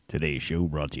Today's show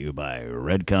brought to you by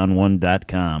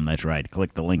redcon1.com. That's right.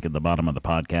 Click the link at the bottom of the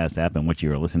podcast app in which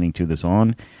you are listening to this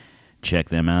on. Check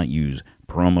them out. Use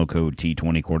promo code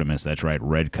T20 Quartermiss. That's right.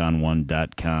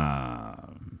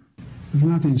 redcon1.com. There's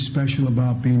nothing special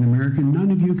about being American.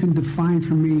 None of you can define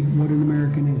for me what an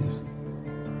American is.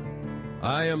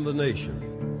 I am the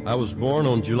nation. I was born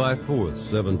on July 4th,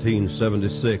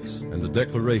 1776, and the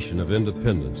Declaration of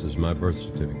Independence is my birth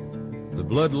certificate. The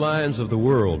bloodlines of the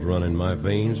world run in my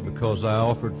veins because I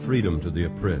offered freedom to the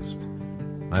oppressed.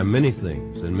 I am many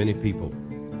things and many people.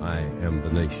 I am the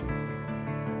nation.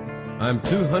 I am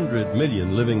 200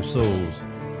 million living souls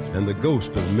and the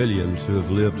ghost of millions who have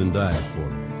lived and died for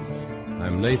me. I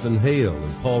am Nathan Hale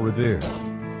and Paul Revere.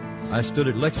 I stood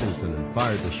at Lexington and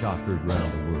fired the shot heard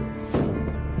round the world.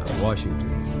 I'm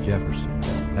Washington, Jefferson,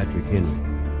 Patrick Henry.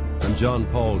 I'm John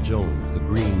Paul Jones, the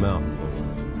Green Mountain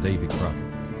Boys, Davy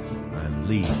Crockett. I'm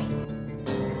Lee.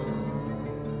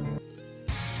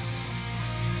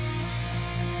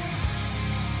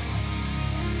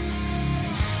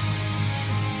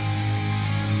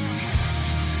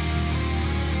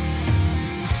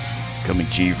 Coming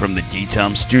to you from the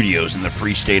D-Tom Studios in the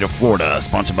free state of Florida,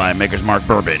 sponsored by Maker's Mark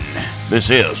Bourbon. This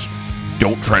is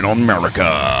Don't Tread on America.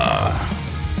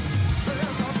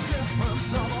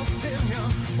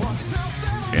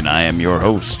 And I am your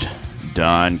host,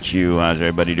 Don Q. How's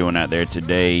everybody doing out there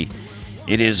today?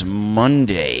 It is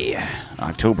Monday,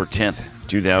 October 10th,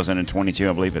 2022.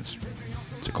 I believe it's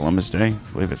a Columbus Day. I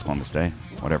believe it's Columbus Day.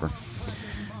 Whatever.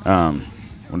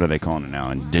 What are they calling it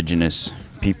now? Indigenous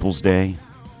Peoples Day?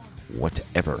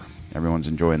 Whatever. Everyone's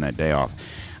enjoying that day off.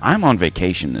 I'm on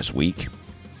vacation this week.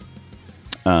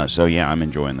 So yeah, I'm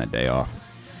enjoying that day off.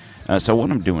 So what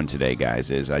I'm doing today,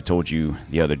 guys, is I told you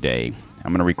the other day,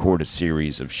 I'm going to record a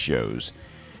series of shows.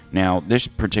 Now, this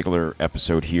particular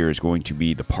episode here is going to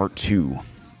be the part 2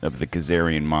 of the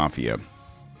Khazarian Mafia.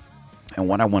 And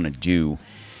what I want to do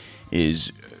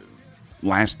is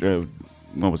the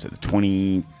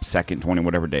 22nd,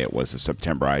 whatever day it was of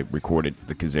September, I recorded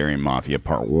the Khazarian Mafia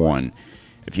part 1.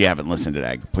 If you haven't listened to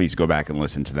that, please go back and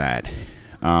listen to that.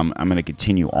 I'm going to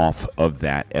continue off of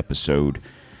that episode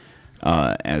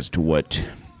as to what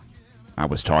I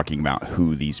was talking about,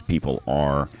 who these people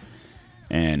are,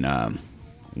 and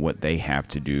what they have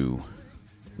to do,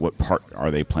 what part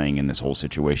are they playing in this whole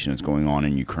situation that's going on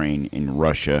in Ukraine, in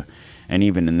Russia, and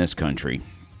even in this country.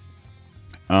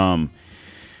 So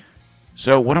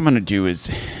what I'm going to do is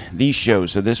these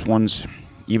shows, so this one's,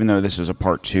 even though this is a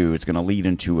part 2, it's going to lead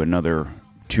into another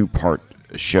 2-part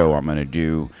show I'm going to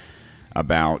do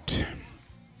about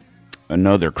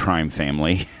another crime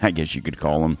family, I guess you could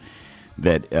call them,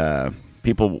 that a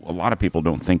lot of people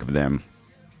don't think of them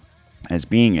as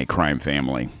being a crime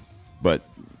family. But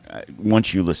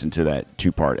once you listen to that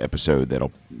 2-part episode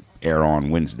that'll air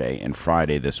on Wednesday and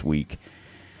Friday this week,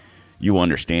 you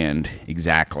understand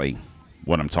exactly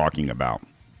what I'm talking about.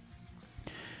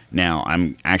 Now,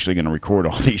 I'm actually going to record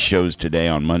all these shows today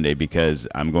on Monday because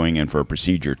I'm going in for a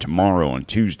procedure tomorrow on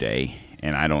Tuesday,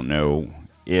 and I don't know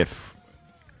if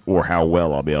or how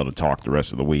well I'll be able to talk the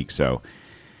rest of the week. So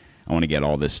I want to get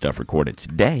all this stuff recorded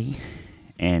today,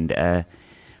 and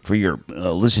for your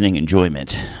listening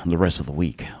enjoyment the rest of the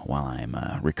week while I'm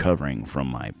recovering from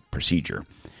my procedure.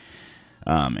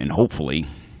 And hopefully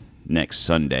next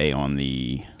Sunday on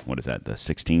the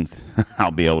 16th, I'll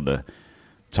be able to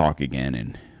talk again,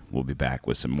 and we'll be back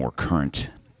with some more current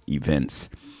events.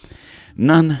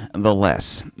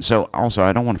 Nonetheless, so also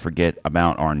I don't want to forget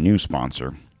about our new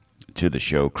sponsor to the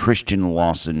show, Christian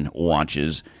Lawson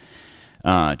Watches.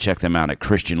 Check them out at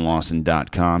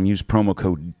christianlawson.com. Use promo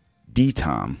code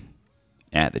DTOM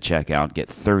at the checkout. Get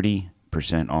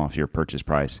 30% off your purchase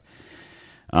price.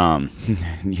 I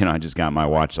just got my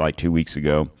watch like 2 weeks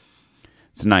ago.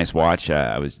 It's a nice watch.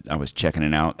 I was checking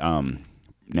it out.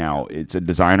 Now, it's a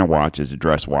designer watch. It's a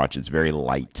dress watch. It's very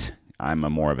light. I'm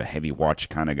more of a heavy watch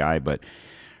kind of guy, but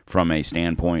from a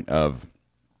standpoint of,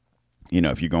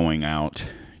 if you're going out,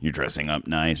 you're dressing up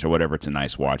nice or whatever, it's a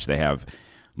nice watch. They have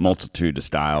multitude of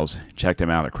styles. Check them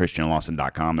out at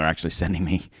christianlawson.com. They're actually sending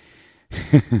me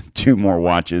 2 more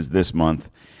watches this month.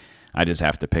 I just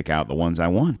have to pick out the ones I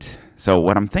want. So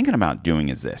what I'm thinking about doing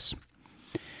is this.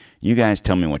 You guys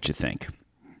tell me what you think.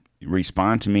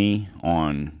 Respond to me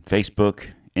on Facebook,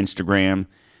 Instagram,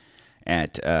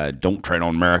 at Don't Tread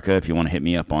on America. If you want to hit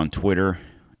me up on Twitter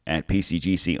at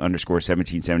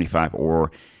PCGC_1775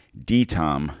 or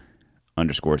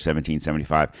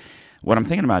DTOM_1775. What I'm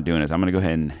thinking about doing is I'm going to go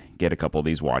ahead and get a couple of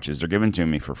these watches. They're given to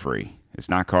me for free. It's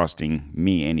not costing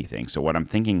me anything. So what I'm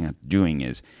thinking of doing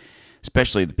is,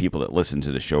 especially the people that listen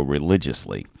to the show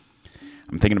religiously,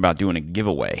 I'm thinking about doing a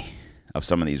giveaway of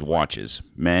some of these watches.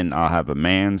 I'll have a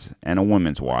man's and a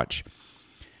women's watch.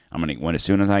 As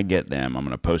soon as I get them, I'm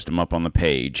gonna post them up on the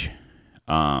page,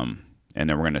 and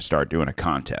then we're gonna start doing a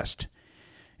contest,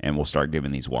 and we'll start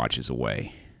giving these watches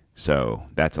away. So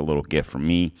that's a little gift from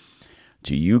me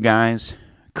to you guys,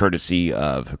 courtesy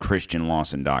of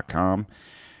ChristianLawson.com.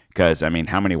 Because,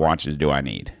 how many watches do I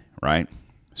need, right?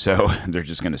 So they're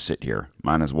just going to sit here.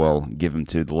 Might as well give them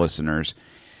to the listeners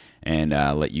and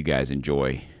let you guys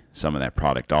enjoy some of that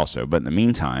product also. But in the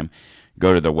meantime,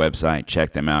 go to their website,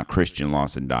 check them out,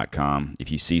 ChristianLawson.com. If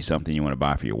you see something you want to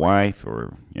buy for your wife,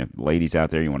 or ladies out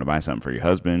there, you want to buy something for your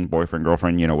husband, boyfriend,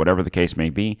 girlfriend, whatever the case may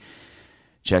be,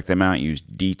 check them out. Use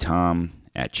DTOM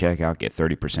at checkout. Get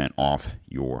 30% off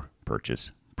your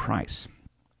purchase price.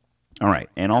 All right.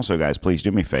 And also, guys, please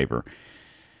do me a favor.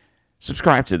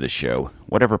 Subscribe to the show,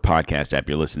 whatever podcast app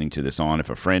you're listening to this on. If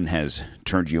a friend has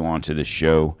turned you on to this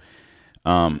show,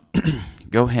 go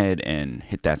ahead and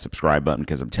hit that subscribe button,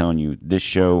 because I'm telling you, this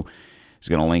show is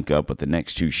going to link up with the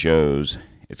next two shows.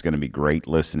 It's going to be great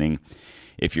listening.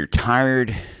 If you're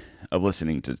tired of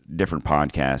listening to different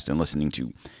podcasts and listening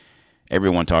to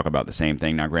everyone talk about the same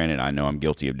thing, now granted, I know I'm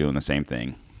guilty of doing the same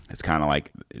thing. It's kind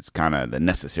of the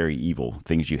necessary evil,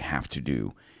 things you have to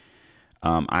do.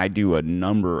 I do a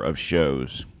number of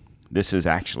shows. This is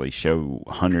actually show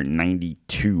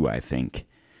 192, I think.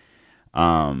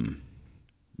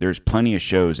 There's plenty of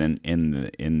shows in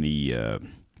the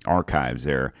archives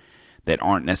there that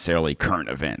aren't necessarily current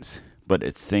events, but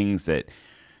it's things that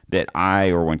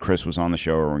or when Chris was on the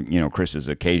show, or Chris is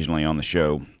occasionally on the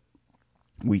show,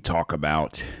 we talk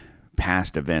about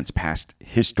past events, past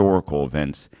historical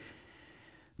events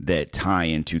that tie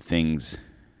into things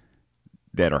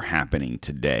that are happening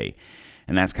today.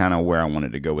 And that's kind of where I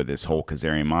wanted to go with this whole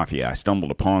Khazarian Mafia. I stumbled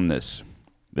upon this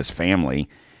family.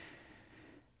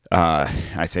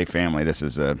 I say family. This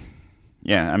is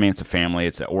it's a family.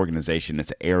 It's an organization. It's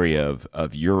an area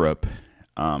of Europe.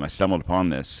 I stumbled upon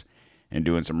this and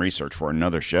doing some research for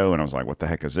another show, and I was like, what the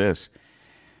heck is this?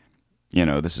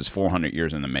 This is 400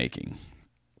 years in the making.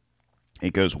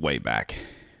 It goes way back.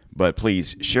 But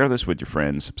please share this with your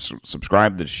friends.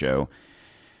 Subscribe to the show.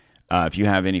 If you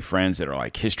have any friends that are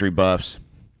like history buffs,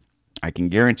 I can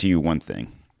guarantee you one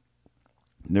thing.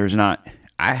 I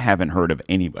haven't heard of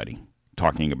anybody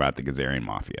talking about the Khazarian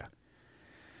Mafia.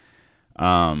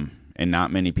 And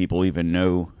not many people even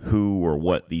know who or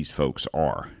what these folks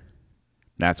are.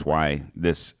 That's why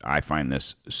I find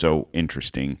this so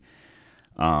interesting.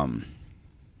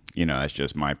 That's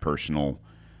just my personal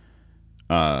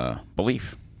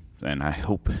belief. And I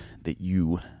hope that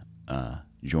you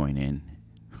join in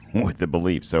with the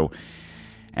belief. So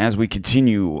as we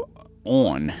continue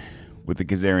on with the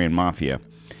Khazarian Mafia,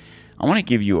 I want to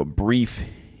give you a brief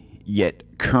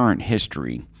yet current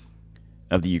history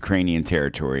of the Ukrainian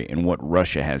territory and what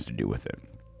Russia has to do with it.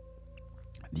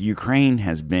 The Ukraine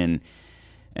has been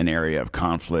an area of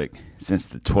conflict since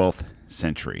the 12th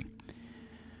century.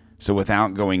 So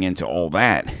without going into all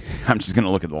that, I'm just going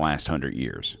to look at the last 100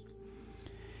 years.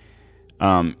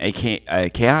 A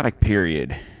chaotic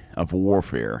period of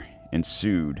warfare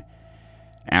ensued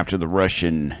after the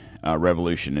Russian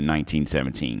Revolution in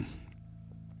 1917,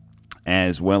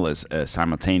 as well as a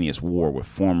simultaneous war with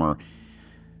former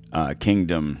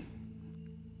kingdom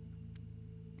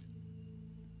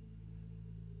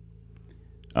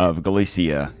of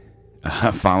Galicia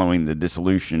following the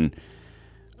dissolution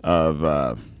of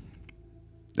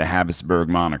the Habsburg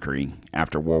monarchy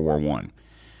after World War I.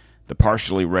 The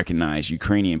partially recognized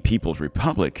Ukrainian People's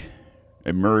Republic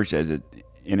emerged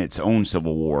in its own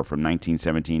civil war from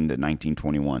 1917 to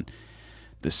 1921.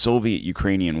 The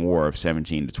Soviet-Ukrainian War of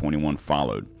 17 to 21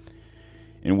 followed,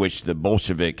 in which the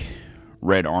Bolshevik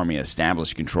Red Army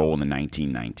established control in the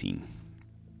 1919.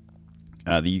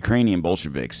 The Ukrainian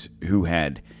Bolsheviks, who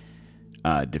had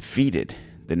defeated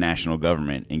the national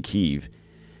government in Kyiv,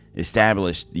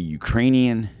 established the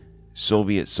Ukrainian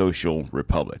Soviet Social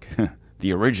Republic,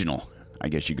 the original, I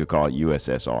guess you could call it,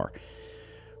 USSR,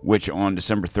 which on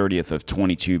December 30th of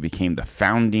 22 became the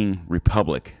founding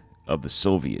republic of the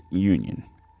Soviet Union.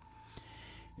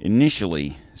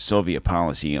 Initially, Soviet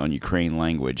policy on Ukrainian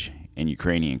language and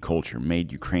Ukrainian culture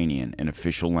made Ukrainian an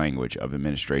official language of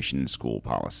administration and school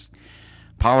policy.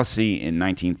 Policy in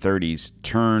 1930s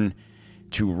turned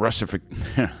to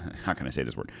how can I say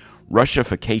this word?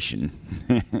 Russification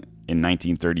in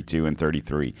 1932 and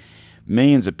 33.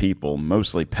 Millions of people,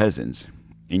 mostly peasants,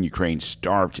 in Ukraine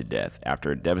starved to death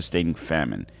after a devastating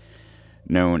famine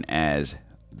known as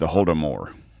the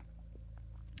Holodomor.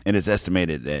 It is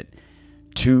estimated that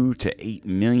 2 to 8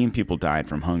 million people died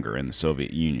from hunger in the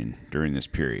Soviet Union during this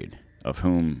period. of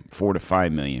whom 4 to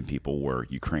 5 million people were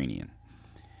Ukrainian.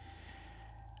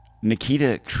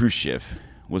 Nikita Khrushchev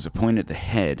was appointed the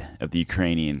head of the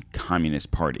Ukrainian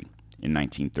Communist Party in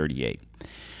 1938.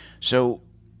 So,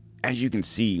 as you can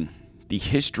see, the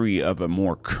history of a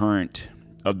more current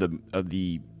of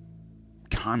the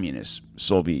communist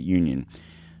Soviet Union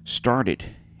started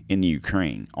in the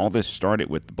Ukraine. All this started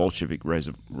with the Bolshevik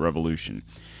Revolution.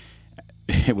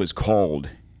 It was called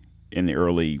in the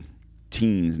early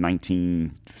teens,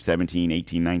 1917,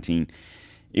 18, 19,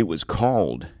 it was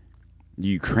called the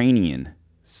Ukrainian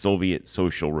Soviet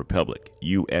Social Republic,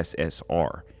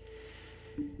 USSR.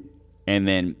 And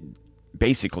then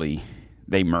basically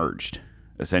they merged,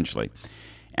 essentially.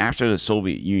 After the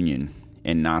Soviet Union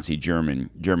and Nazi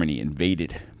Germany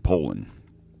invaded Poland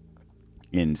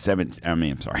in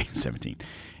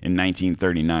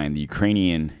 1939, the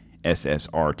Ukrainian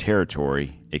SSR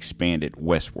territory expanded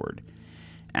westward.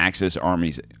 Axis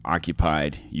armies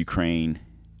occupied Ukraine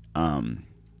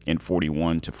in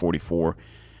 41 to 44.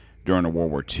 During the World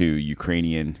War II,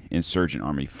 Ukrainian insurgent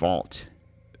army fought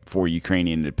for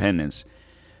Ukrainian independence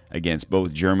against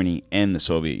both Germany and the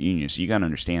Soviet Union. So you got to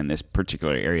understand this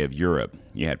particular area of Europe.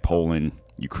 You had Poland,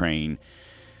 Ukraine,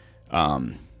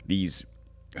 these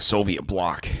Soviet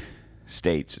bloc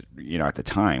states, at the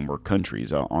time were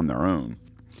countries on their own.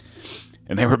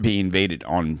 And they were being invaded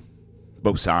on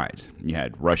both sides. You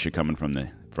had Russia coming from the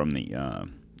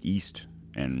east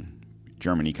and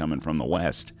Germany coming from the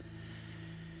west.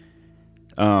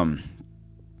 So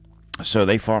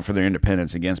they fought for their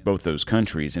independence against both those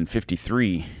countries. In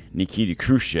 1953, Nikita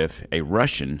Khrushchev, a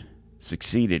Russian,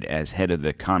 succeeded as head of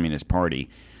the Communist Party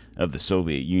of the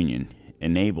Soviet Union,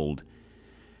 enabled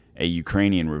a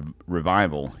Ukrainian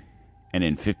revival, and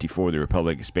in 1954 the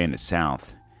republic expanded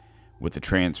south with the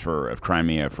transfer of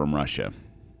Crimea from Russia.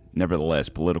 Nevertheless,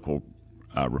 political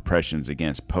repressions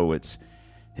against poets,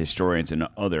 historians, and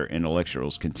other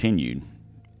intellectuals continued.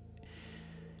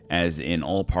 As in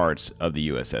all parts of the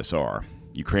USSR,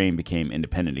 Ukraine became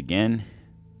independent again.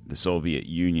 The Soviet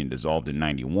Union dissolved in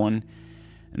 1991,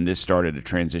 and this started a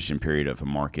transition period of a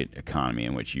market economy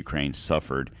in which Ukraine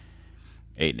suffered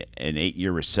an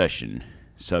 8-year recession.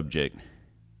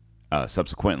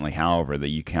 Subsequently, however,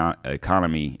 the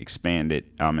economy expanded.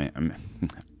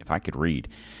 If I could read,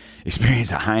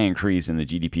 experienced a high increase in the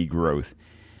GDP growth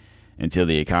until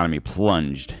the economy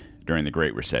plunged during the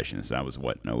Great Recession. So that was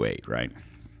in 08, right?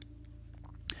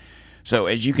 So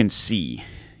as you can see,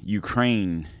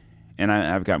 Ukraine, and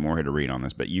I've got more here to read on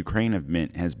this, but Ukraine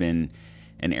has been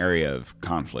an area of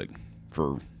conflict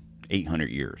for 800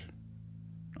 years.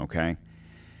 Okay?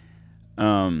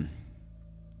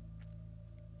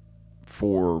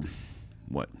 For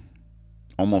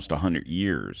almost 100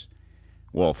 years.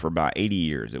 Well, for about 80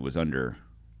 years, it was under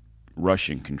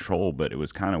Russian control, but it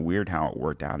was kind of weird how it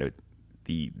worked out.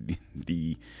 The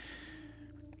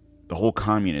whole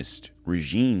communist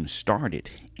regime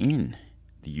started in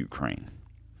the Ukraine.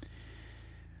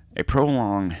 A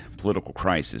prolonged political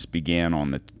crisis began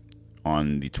on the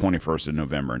 21st of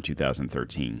November in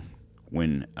 2013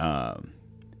 when the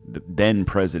then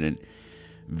President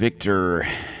Viktor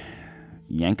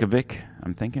Yanukovych,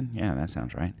 I'm thinking, yeah, that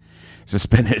sounds right,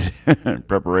 suspended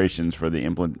preparations for the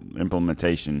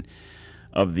implementation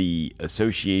of the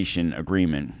association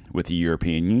agreement with the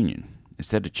European Union,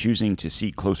 instead of choosing to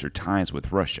seek closer ties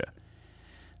with Russia.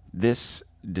 This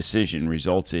decision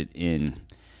resulted in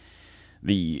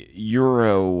the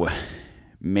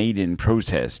Euro-Maidan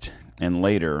protest and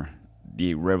later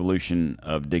the Revolution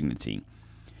of Dignity.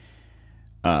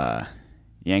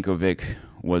 Yanukovych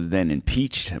was then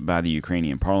impeached by the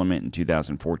Ukrainian parliament in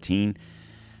 2014.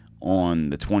 On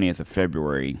the 20th of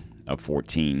February of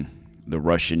 14, the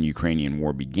Russian-Ukrainian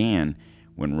war began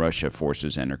when Russia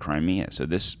forces entered Crimea. So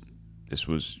this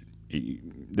is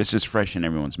fresh in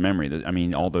everyone's memory. I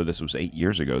mean, although this was 8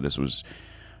 years ago, this was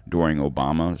during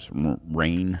Obama's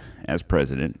reign as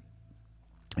president.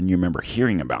 And you remember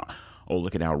hearing about, oh,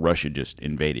 look at how Russia just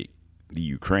invaded the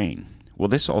Ukraine. Well,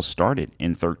 this all started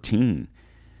in 2013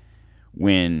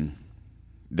 when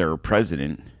their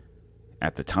president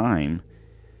at the time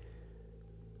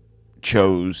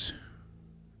chose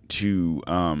to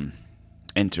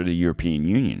enter the European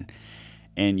Union.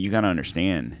 And you got to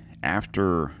understand,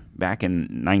 back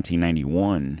in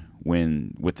 1991,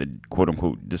 when with the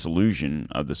quote-unquote dissolution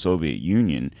of the Soviet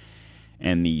Union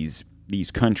and these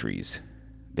countries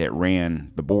that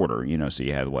ran the border, so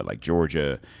you had like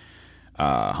Georgia,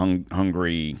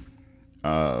 Hungary,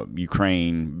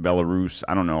 Ukraine, Belarus.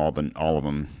 I don't know all of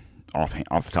them off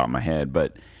the top of my head,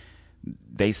 but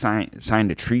they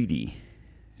signed a treaty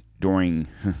during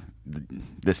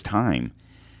this time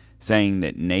saying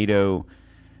that NATO,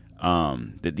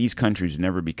 that these countries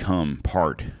never become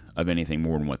part of anything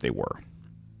more than what they were.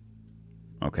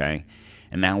 Okay?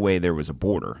 And that way there was a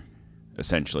border,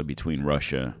 essentially, between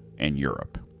Russia and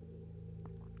Europe.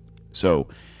 So,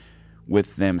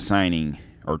 with them signing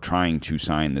or trying to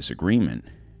sign this agreement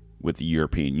with the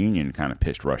European Union, kind of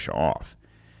pissed Russia off.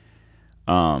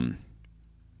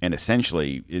 And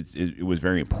essentially, it was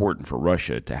very important for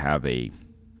Russia to have a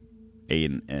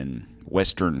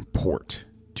western port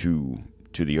to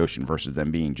the ocean versus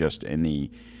them being just in the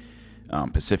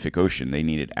Pacific Ocean. They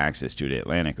needed access to the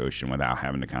Atlantic Ocean without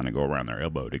having to kind of go around their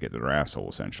elbow to get to their asshole,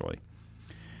 essentially.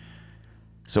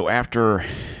 So after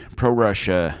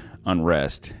pro-Russia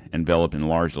unrest enveloped in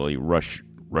largely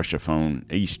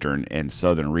Russophone eastern and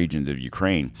southern regions of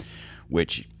Ukraine,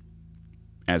 which,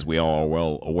 as we all are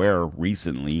well aware,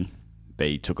 recently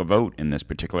they took a vote in this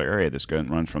particular area. This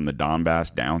runs from the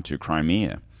Donbass down to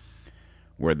Crimea,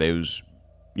 where those,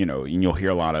 and you'll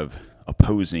hear a lot of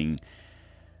opposing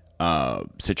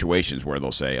situations where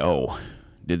they'll say, oh,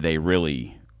 did they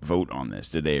really vote on this?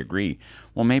 Did they agree?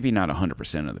 Well, maybe not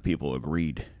 100% of the people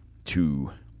agreed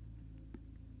to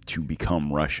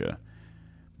become Russia,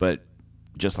 but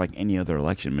just like any other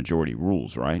election, majority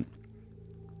rules, right?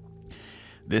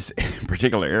 This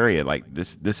particular area, like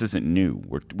this isn't new.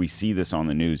 We see this on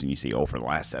the news, and you see, for the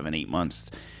last 7-8 months,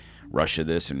 Russia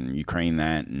this and Ukraine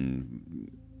that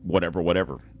and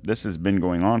whatever. This has been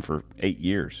going on for 8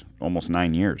 years, almost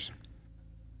 9 years.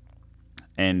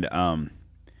 And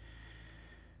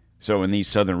so in these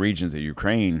southern regions of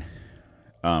Ukraine,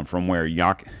 from where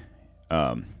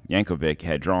Yankovic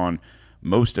had drawn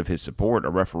most of his support, a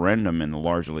referendum in the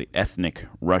largely ethnic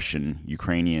Russian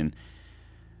Ukrainian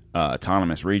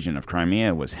autonomous region of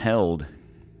Crimea was held,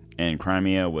 and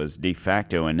Crimea was de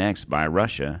facto annexed by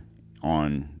Russia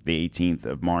on the 18th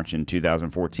of March in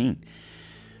 2014.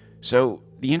 So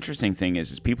the interesting thing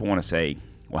is people want to say,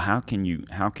 well, how can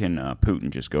Putin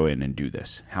just go in and do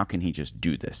this? How can he just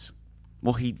do this?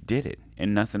 Well, he did it,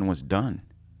 and nothing was done.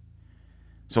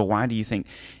 So why do you think,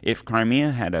 if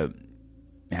Crimea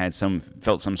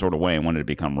felt some sort of way and wanted to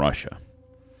become Russia,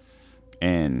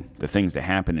 and the things that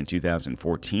happened in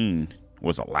 2014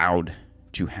 was allowed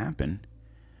to happen,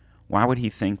 why would he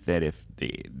think that if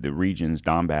the regions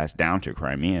Donbass down to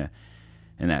Crimea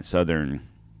and that southern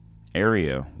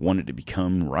area wanted to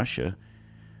become Russia,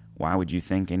 why would you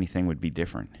think anything would be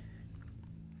different?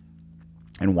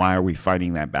 And why are we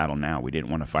fighting that battle now? We didn't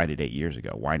want to fight it 8 years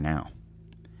ago. Why now?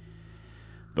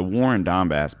 The war in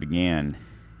Donbass began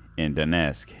in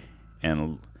Donetsk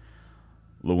and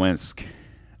Luhansk.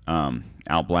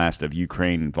 Outblast of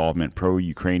Ukraine involvement,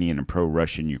 pro-Ukrainian and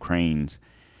pro-Russian Ukrainians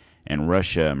and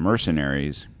Russia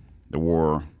mercenaries. The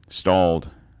war stalled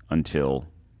until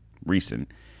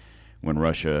recent, when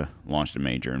Russia launched a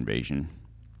major invasion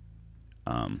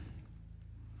of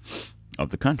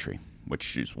the country,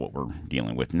 which is what we're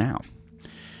dealing with now.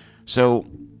 So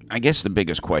I guess the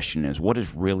biggest question is, what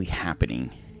is really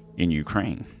happening in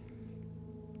Ukraine?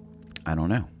 I don't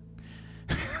know.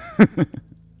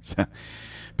 So,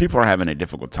 people are having a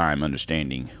difficult time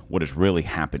understanding what is really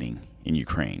happening in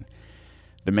Ukraine.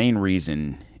 The main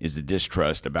reason is the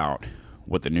distrust about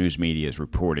what the news media is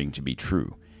reporting to be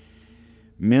true.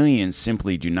 Millions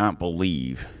simply do not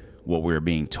believe what we're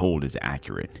being told is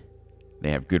accurate.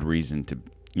 They have good reason to,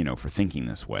 for thinking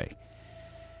this way.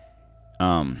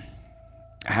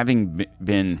 Having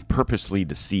been purposely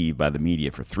deceived by the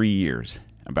media for 3 years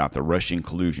about the Russian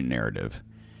collusion narrative,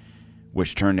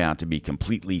 which turned out to be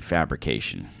completely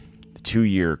fabrication, the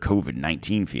 2-year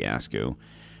COVID-19 fiasco,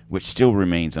 which still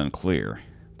remains unclear,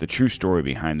 the true story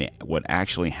behind what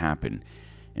actually happened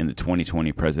in the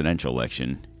 2020 presidential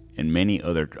election, and many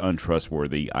other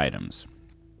untrustworthy items.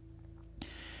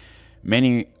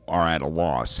 Many are at a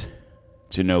loss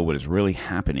to know what is really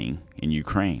happening in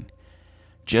Ukraine.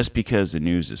 Just because the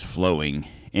news is flowing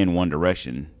in one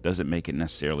direction doesn't make it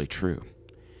necessarily true.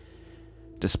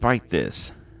 Despite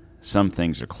this, some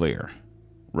things are clear.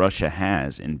 Russia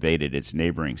has invaded its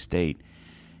neighboring state,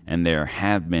 and there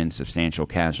have been substantial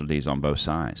casualties on both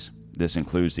sides. This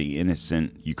includes the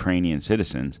innocent Ukrainian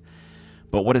citizens,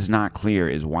 but what is not clear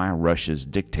is why Russia's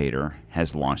dictator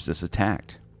has launched this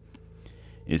attack.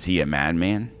 Is he a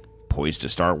madman, poised to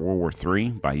start World War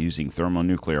III by using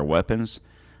thermonuclear weapons,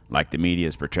 like the media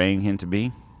is portraying him to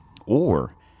be?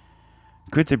 Or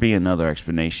could there be another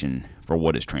explanation for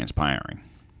what is transpiring?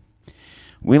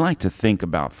 We like to think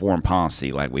about foreign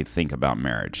policy like we think about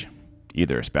marriage.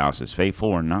 Either a spouse is faithful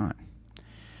or not.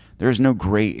 There is no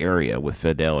gray area with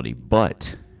fidelity,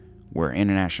 but where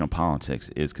international politics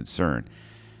is concerned,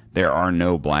 there are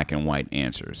no black and white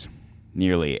answers.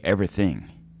 Nearly everything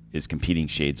is competing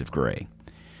shades of gray.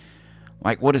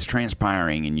 Like what is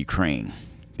transpiring in Ukraine,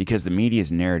 because the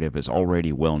media's narrative is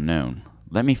already well known,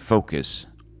 let me focus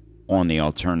on the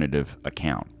alternative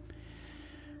account,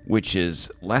 which is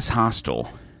less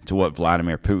hostile to what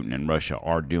Vladimir Putin and Russia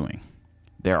are doing.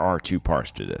 There are two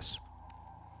parts to this.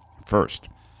 First,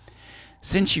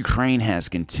 since Ukraine has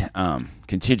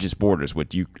contiguous borders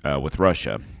with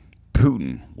Russia,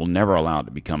 Putin will never allow it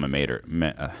to become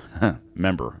a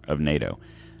member of NATO,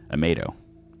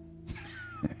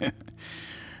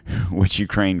 which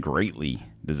Ukraine greatly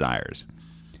desires.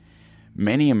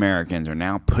 Many Americans are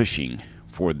now pushing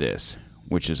for this,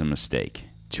 which is a mistake.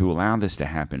 To allow this to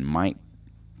happen might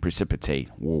precipitate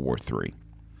World War III.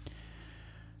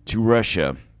 To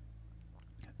Russia,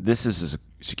 this is a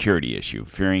security issue.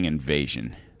 Fearing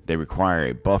invasion, they require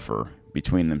a buffer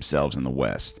between themselves and the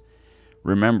West.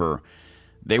 Remember,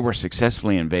 they were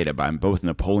successfully invaded by both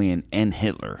Napoleon and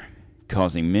Hitler,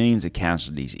 causing millions of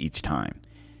casualties each time.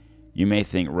 You may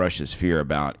think Russia's fear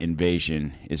about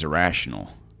invasion is irrational,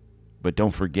 but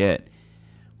don't forget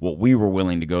what we were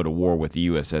willing to go to war with the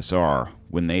USSR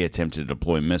when they attempted to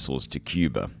deploy missiles to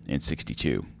Cuba in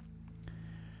 '62.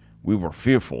 We were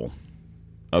fearful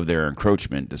of their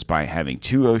encroachment despite having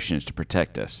two oceans to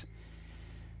protect us.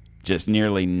 Just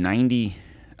 90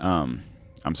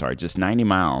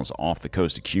 miles off the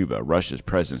coast of Cuba, Russia's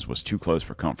presence was too close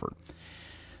for comfort.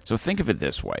 So think of it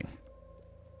this way.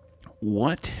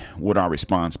 What would our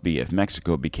response be if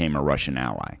Mexico became a Russian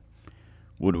ally?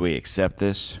 Would we accept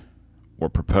this or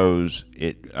oppose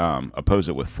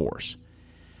it with force?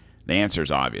 The answer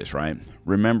is obvious, right?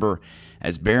 Remember,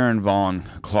 as Baron von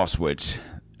Clausewitz,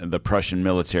 the Prussian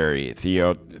military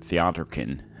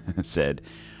theatrician, said,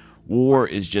 war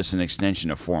is just an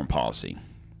extension of foreign policy.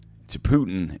 To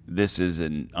Putin, this is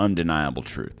an undeniable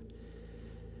truth.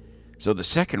 So the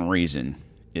second reason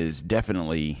is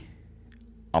definitely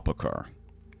Apokar.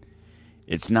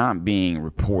 It's not being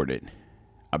reported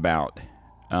about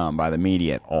by the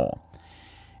media at all.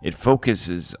 It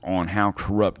focuses on how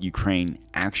corrupt Ukraine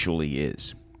actually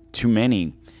is. To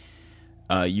many,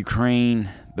 Ukraine,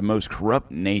 the most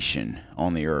corrupt nation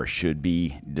on the earth, should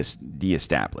be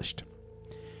de-established.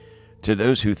 To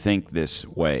those who think this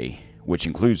way, which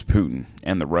includes Putin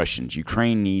and the Russians,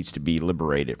 Ukraine needs to be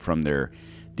liberated from their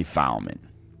defilement,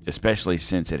 especially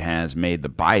since it has made the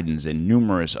Bidens and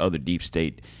numerous other deep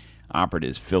state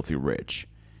operatives filthy rich.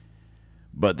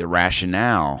 But the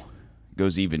rationale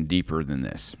goes even deeper than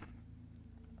this.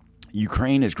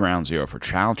 Ukraine is ground zero for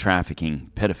child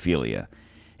trafficking, pedophilia,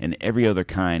 and every other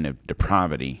kind of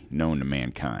depravity known to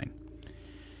mankind.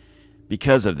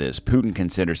 Because of this, Putin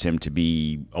considers him to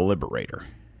be a liberator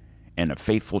and a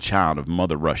faithful child of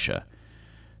Mother Russia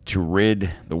to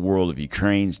rid the world of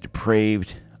Ukraine's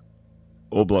depraved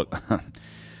oligarchy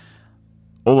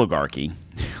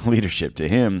leadership. To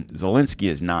him, Zelensky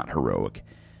is not heroic.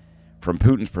 From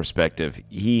Putin's perspective,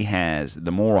 he has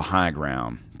the moral high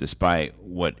ground, despite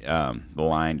what the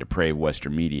lying, depraved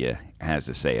Western media has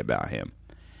to say about him.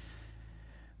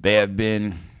 They have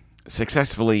been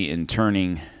successfully in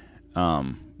turning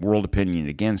world opinion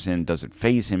against him. Doesn't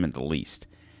faze him in the least.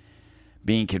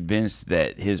 Being convinced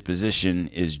that his position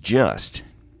is just,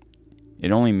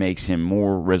 it only makes him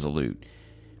more resolute,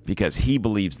 because he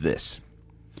believes this,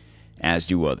 as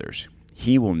do others.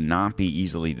 He will not be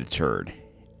easily deterred.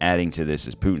 Adding to this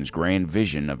is Putin's grand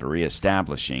vision of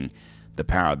reestablishing the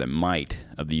power, the might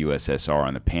of the USSR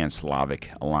and the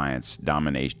Pan-Slavic alliance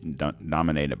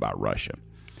dominated by Russia.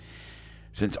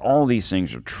 Since all these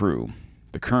things are true,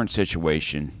 the current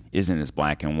situation isn't as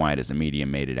black and white as the media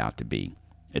made it out to be.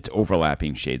 It's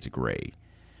overlapping shades of gray,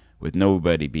 with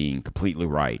nobody being completely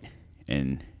right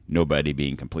and nobody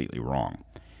being completely wrong.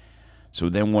 So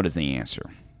then what is the answer?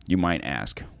 You might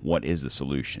ask, what is the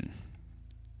solution?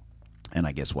 And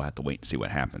I guess we'll have to wait and see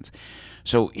what happens.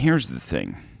 So here's the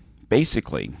thing.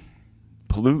 Basically,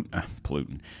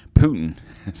 Putin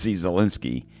sees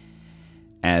Zelensky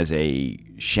as a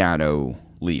shadow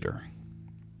leader.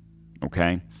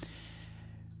 Okay?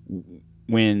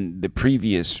 When the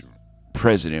previous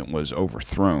president was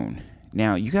overthrown,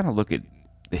 now you got to look at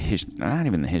the history, not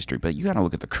even the history, but you got to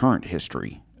look at the current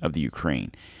history of the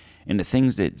Ukraine and the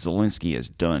things that Zelensky has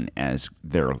done as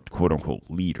their quote-unquote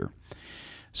leader.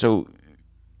 So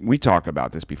we talked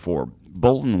about this before.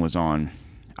 Bolton was on,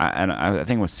 I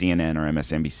think it was CNN or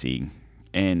MSNBC,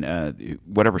 and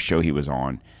whatever show he was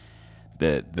on,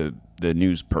 the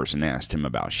news person asked him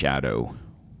about shadow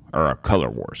or color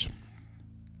wars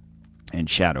and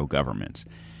shadow governments.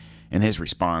 And his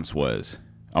response was,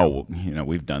 oh, well,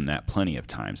 we've done that plenty of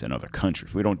times in other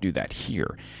countries. We don't do that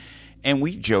here. And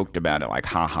we joked about it like,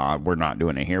 haha, we're not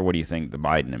doing it here. What do you think the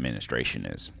Biden administration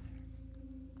is?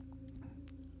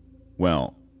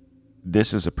 Well,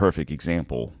 this is a perfect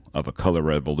example of a color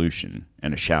revolution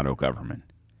and a shadow government.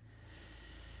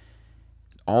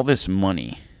 All this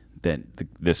money that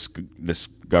this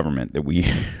government that we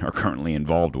are currently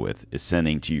involved with is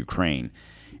sending to Ukraine,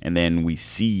 and then we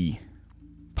see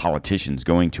politicians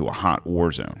going to a hot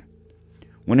war zone.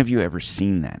 When have you ever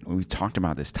seen that? We've talked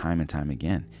about this time and time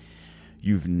again.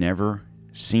 You've never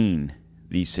seen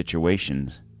these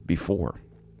situations before.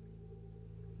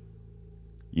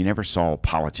 You never saw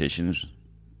politicians,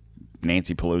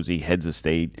 Nancy Pelosi, heads of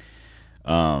state,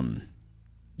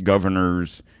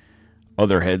 governors,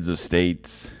 other heads of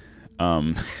states,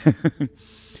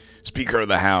 Speaker of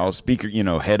the House,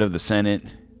 head of the Senate,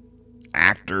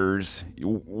 actors.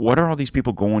 What are all these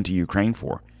people going to Ukraine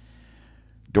for?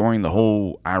 During the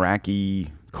whole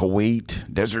Iraqi,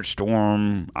 Kuwait, Desert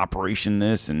Storm, Operation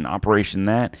this and Operation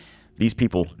that, these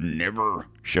people never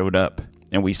showed up.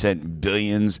 And we sent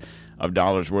billions of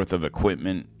dollars worth of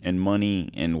equipment and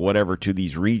money and whatever to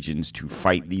these regions to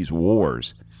fight these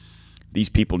wars. These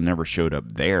people never showed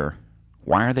up there.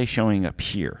 Why are they showing up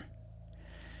here?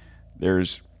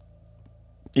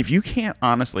 If you can't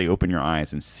honestly open your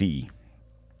eyes and see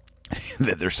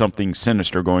that there's something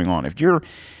sinister going on, if you're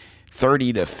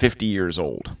 30 to 50 years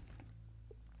old,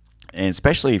 and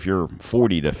especially if you're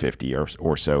 40 to 50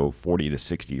 or so, 40 to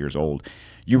 60 years old,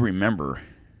 you remember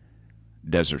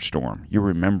Desert Storm. You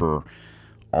remember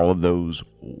all of those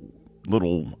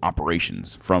little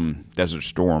operations from Desert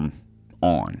Storm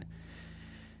on.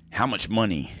 How much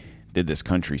money did this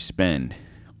country spend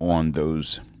on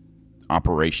those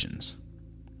operations,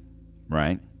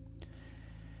 right?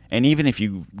 And even if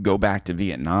you go back to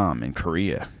Vietnam and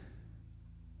Korea,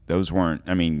 those weren't,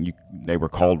 they were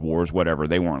called wars, whatever.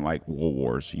 They weren't like world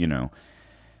wars,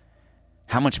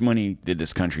 How much money did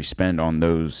this country spend on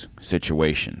those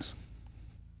situations?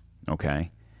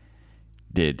 Okay.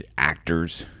 Did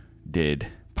actors, did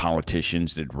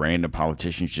politicians, did random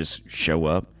politicians just show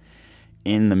up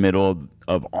in the middle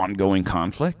of ongoing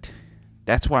conflict?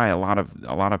 That's why a lot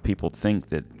of people think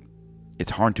that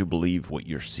it's hard to believe what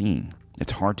you're seeing.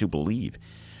 It's hard to believe.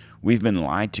 We've been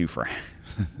lied to for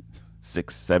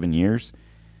 6-7 years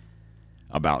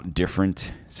about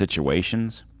different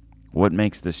situations. What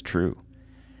makes this true?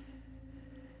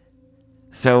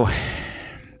 So,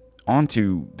 on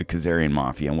to the Khazarian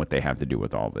Mafia and what they have to do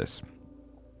with all this.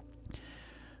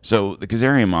 So, the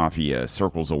Khazarian Mafia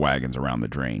circles the wagons around the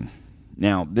drain.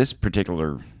 Now, this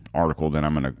particular article that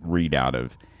I'm going to read out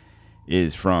of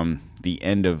is from the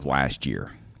end of last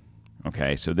year.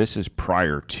 Okay, so this is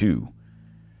prior to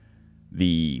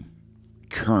the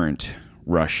current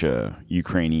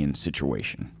Russia-Ukrainian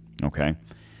situation. Okay,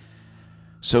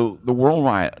 so the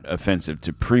worldwide offensive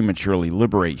to prematurely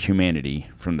liberate humanity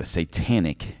from the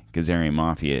satanic Khazarian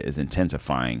Mafia is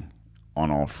intensifying on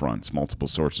all fronts. Multiple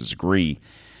sources agree.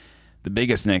 The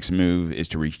biggest next move is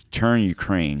to return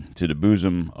Ukraine to the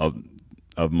bosom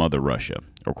of Mother Russia,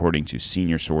 according to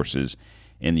senior sources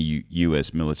in the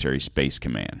U.S. Military Space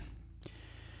Command.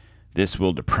 This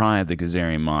will deprive the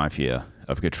Khazarian Mafia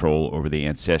of control over the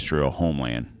ancestral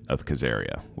homeland of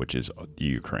Khazaria, which is the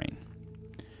Ukraine.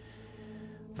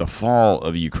 The fall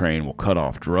of Ukraine will cut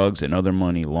off drugs and other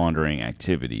money laundering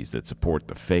activities that support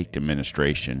the faked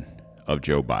administration of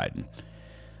Joe Biden.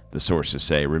 The sources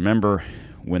say, remember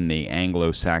when the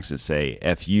Anglo-Saxons say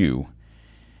F you,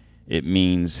 it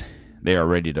means they are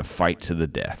ready to fight to the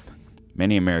death.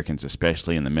 Many Americans,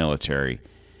 especially in the military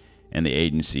and the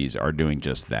agencies, are doing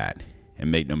just that.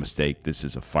 And make no mistake, this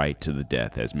is a fight to the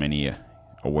death, as many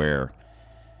aware,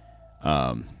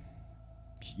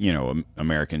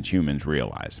 Americans, humans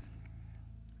realize.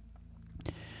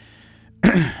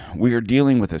 We are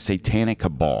dealing with a satanic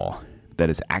cabal that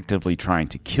is actively trying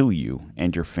to kill you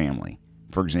and your family.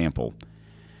 For example,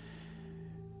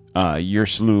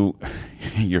 Ursula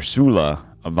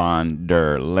von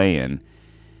der Leyen,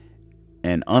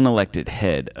 an unelected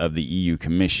head of the EU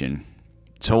Commission,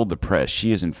 told the press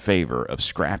she is in favor of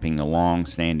scrapping the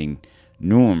long-standing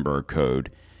Nuremberg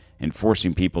Code and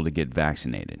forcing people to get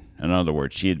vaccinated. In other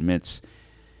words, she admits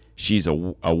she's a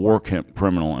war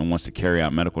criminal and wants to carry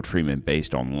out medical treatment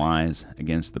based on lies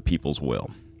against the people's will.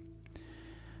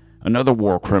 Another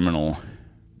war criminal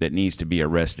that needs to be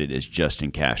arrested is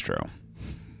Justin Castro,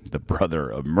 the brother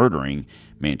of murdering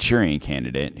Manchurian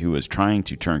candidate who was trying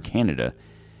to turn Canada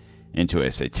into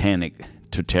a satanic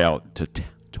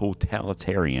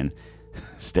totalitarian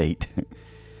state.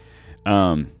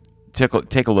 Take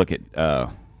a look at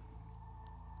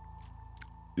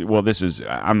well, this is,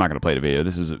 I'm not going to play the video.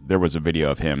 There was a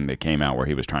video of him that came out where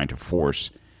he was trying to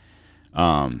force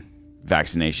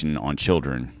vaccination on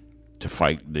children to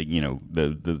fight the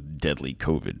deadly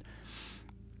COVID.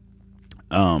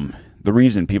 The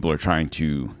reason people are trying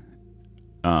to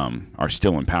are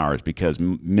still in power is because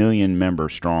million-member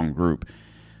strong group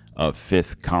of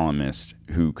fifth columnists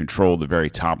who control the very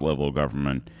top level of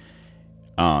government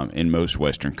in most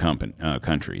Western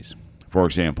countries. For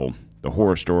example, the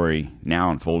horror story now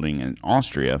unfolding in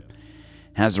Austria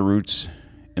has the roots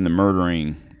in the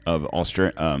murdering of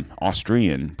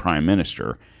Austrian Prime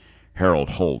Minister Harold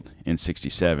Holt in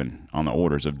 '67 on the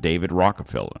orders of David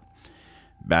Rockefeller.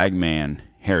 Bagman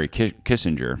Harry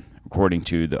Kissinger, according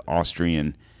to the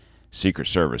Austrian Secret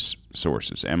Service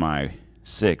sources.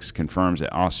 MI6 confirms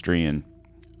that Australian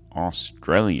hold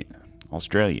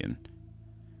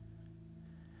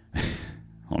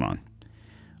on.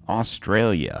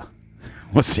 Australia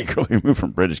was secretly removed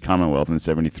from British Commonwealth in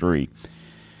 '73,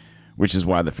 which is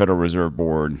why the Federal Reserve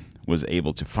Board was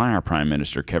able to fire Prime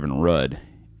Minister Kevin Rudd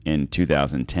in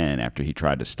 2010 after he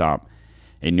tried to stop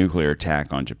a nuclear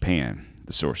attack on Japan.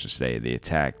 The sources say the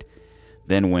attack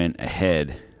then went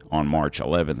ahead on March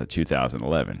 11th of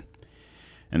 2011,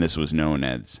 and this was known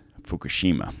as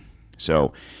Fukushima.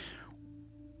 So,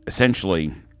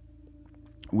 essentially,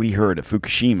 we heard of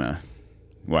Fukushima,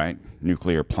 right?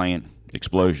 Nuclear plant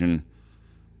explosion.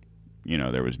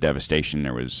 There was devastation,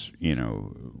 there was,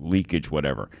 leakage,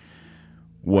 whatever.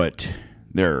 What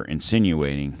they're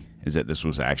insinuating is that this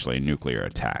was actually a nuclear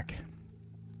attack.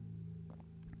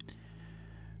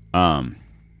 The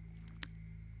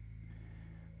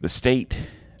state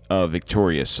of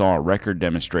Victoria saw a record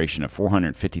demonstration of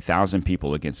 450,000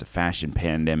 people against the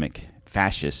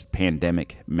fascist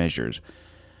pandemic measures,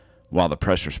 while the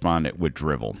press responded with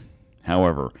drivel.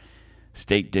 However,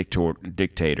 state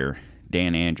dictator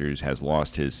Dan Andrews has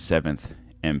lost his 7th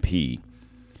MP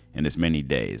in as many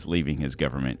days, leaving his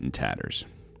government in tatters.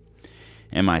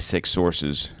 MI6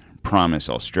 sources promise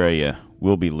Australia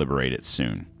will be liberated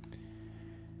soon.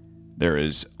 There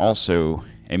is also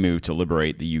a move to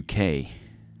liberate the UK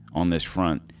on this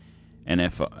front, and a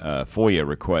FOIA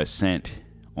request sent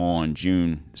on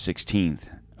June 16th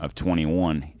of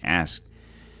 21 asked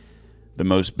the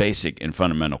most basic and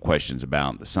fundamental questions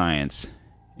about the science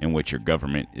in which your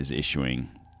government is issuing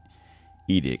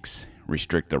edicts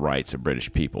restrict the rights of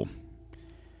British people.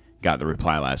 Got the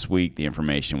reply last week. The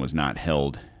information was not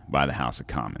held by the House of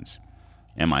Commons.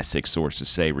 MI6 sources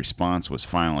say response was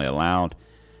finally allowed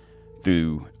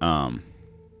through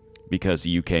because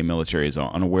the UK military is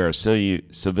unaware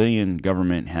civilian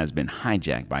government has been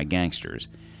hijacked by gangsters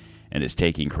and is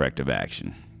taking corrective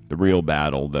action. The real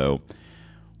battle, though,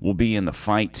 will be in the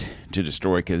fight to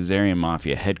destroy Khazarian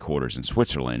Mafia headquarters in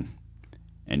Switzerland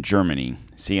and Germany.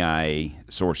 CIA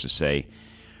sources say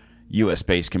U.S.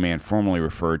 Space Command, formerly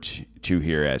referred to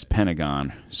here as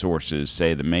Pentagon, sources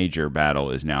say the major battle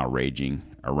is now raging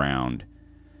around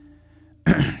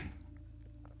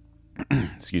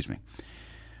excuse me.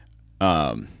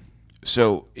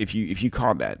 So if you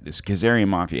call that this Khazarian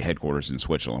Mafia headquarters in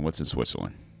Switzerland, what's in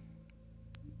Switzerland?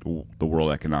 The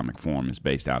World Economic Forum is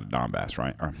based out of Donbass,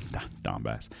 right? Or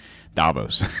Donbass,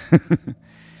 Davos.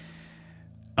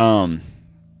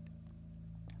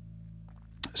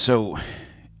 So,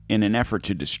 in an effort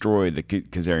to destroy the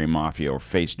Khazarian Mafia or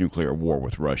face nuclear war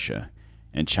with Russia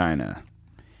and China,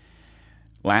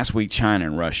 last week China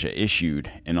and Russia issued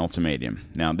an ultimatum.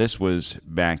 Now, this was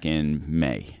back in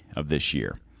May of this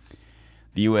year.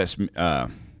 The U.S.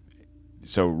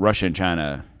 So Russia and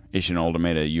China issued an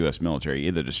ultimatum to the U.S. military: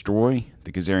 either destroy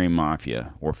the Khazarian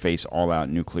Mafia or face all-out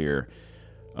nuclear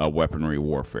weaponry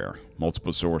warfare.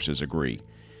 Multiple sources agree.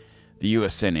 The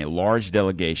U.S. sent a large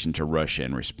delegation to Russia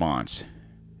in response.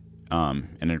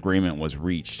 An agreement was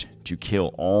reached to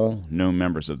kill all known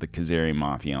members of the Khazarian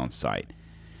Mafia on site.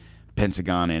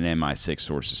 Pentagon and MI6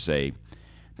 sources say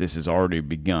this has already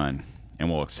begun and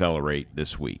will accelerate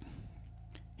this week.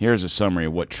 Here's a summary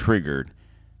of what triggered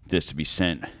this to be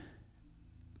sent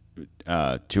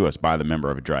to us by the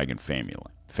member of a dragon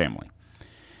family.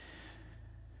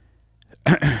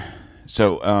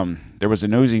 So there was a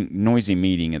noisy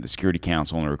meeting at the Security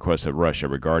Council on the request of Russia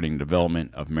regarding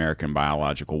development of American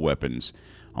biological weapons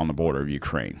on the border of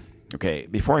Ukraine. Okay,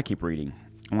 before I keep reading,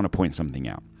 I want to point something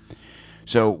out.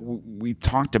 So we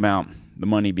talked about the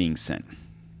money being sent,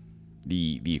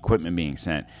 the equipment being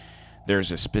sent.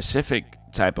 There's a specific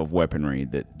type of weaponry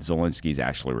that Zelensky is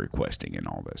actually requesting in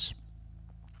all this,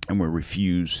 and we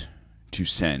refuse to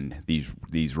send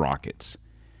these rockets.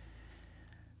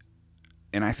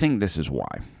 And I think this is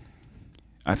why.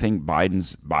 I think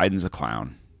Biden's a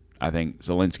clown. I think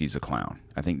Zelensky's a clown.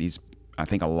 I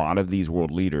think a lot of these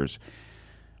world leaders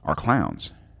are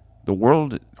clowns. The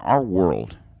world,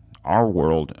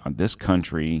 this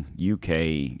country,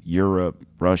 UK, Europe,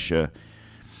 Russia.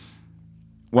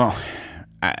 Well,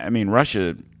 I mean,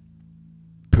 Russia,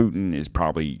 Putin is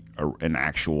probably an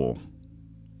actual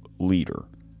leader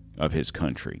of his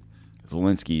country.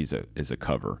 Zelensky is a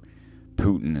cover.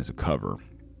 Putin is a cover.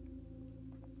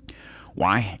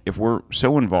 Why, if we're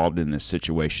so involved in this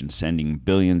situation, sending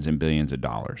billions and billions of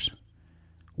dollars,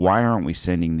 why aren't we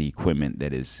sending the equipment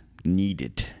that is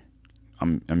needed?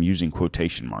 I'm using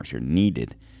quotation marks here,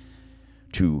 needed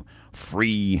to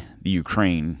free the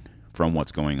Ukraine from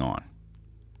what's going on.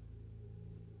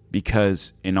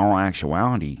 Because in all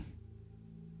actuality,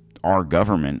 our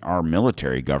government, our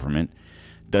military government,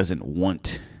 doesn't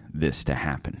want this to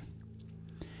happen.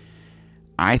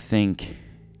 I think,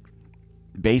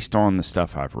 based on the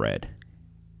stuff I've read,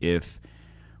 if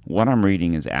what I'm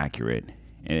reading is accurate,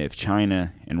 and if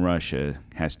China and Russia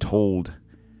has told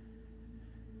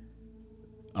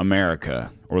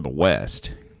America or the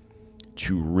West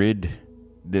to rid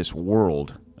this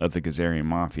world of the Khazarian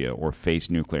Mafia or face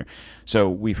nuclear. So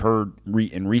we've heard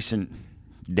in recent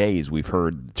days, we've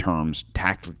heard terms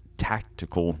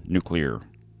tactical nuclear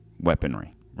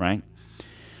weaponry, right?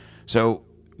 So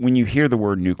when you hear the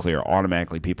word nuclear,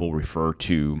 automatically people refer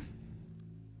to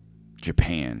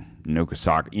Japan,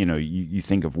 Nagasaki. You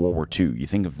think of World War II, you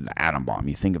think of the atom bomb,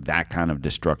 you think of that kind of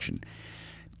destruction.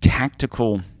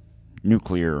 Tactical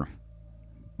nuclear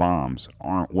bombs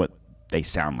aren't what they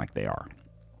sound like they are.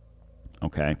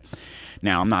 Okay?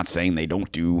 Now, I'm not saying they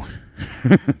don't do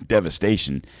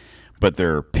devastation, but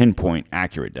they're pinpoint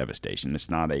accurate devastation.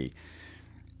 It's not going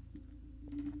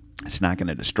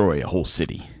to destroy a whole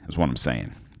city, is what I'm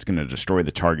saying. It's going to destroy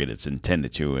the target it's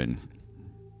intended to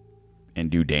and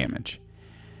do damage.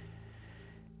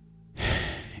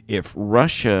 If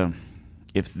Russia,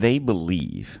 if they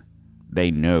believe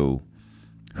they know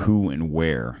who and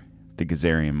where the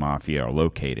Khazarian Mafia are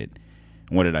located,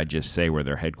 what did I just say where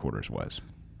their headquarters was?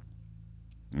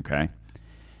 Okay?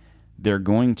 They're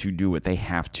going to do what they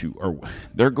have to, or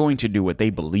they're going to do what they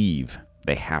believe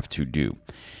they have to do.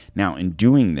 Now, in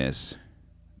doing this,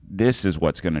 this is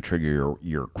what's going to trigger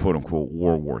your quote-unquote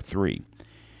World War III.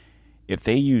 If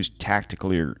they use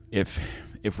tactically, or if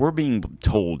we're being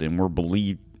told and we're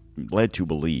led to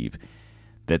believe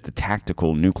that the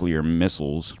tactical nuclear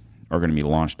missiles are going to be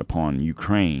launched upon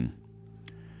Ukraine,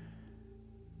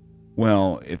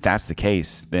 well, if that's the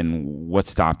case, then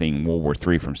what's stopping World War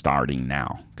III from starting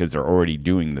now? Because they're already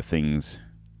doing the things.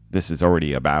 This is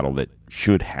already a battle that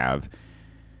should have.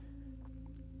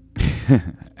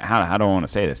 How do I want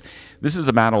to say this? This is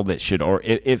a battle that should, or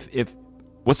if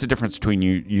what's the difference between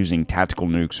you using tactical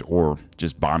nukes or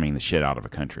just bombing the shit out of a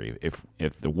country?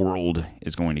 If the world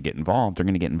is going to get involved, they're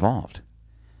going to get involved.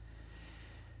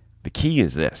 The key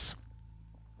is this.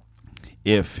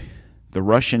 If the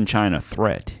Russian-China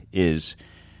threat is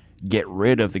get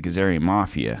rid of the Khazarian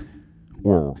Mafia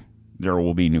or there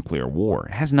will be nuclear war,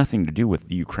 it has nothing to do with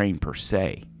the Ukraine per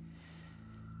se.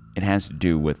 It has to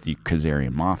do with the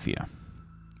Khazarian Mafia.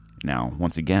 Now,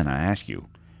 once again, I ask you,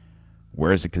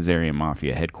 where is the Khazarian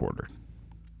Mafia headquartered?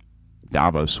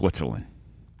 Davos, Switzerland.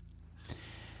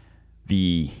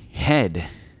 The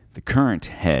current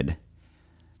head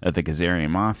of the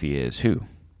Khazarian Mafia is who?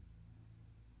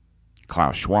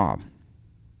 Klaus Schwab.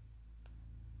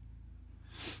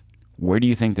 Where do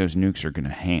you think those nukes are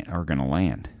going to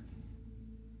land?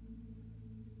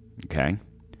 Okay?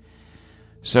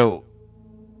 So,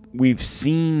 we've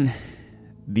seen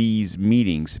these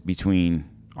meetings between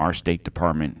our State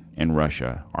Department and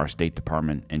Russia, our State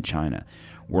Department and China.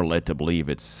 We're led to believe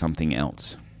it's something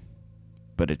else.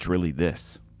 But it's really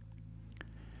this.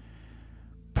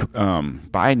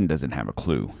 Biden doesn't have a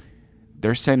clue.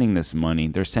 They're sending this money.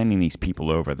 They're sending these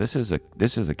people over. This is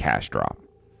a cash drop.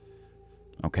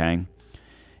 Okay?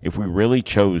 If we really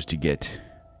chose to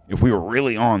if we were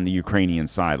really on the Ukrainian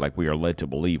side like we are led to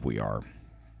believe we are,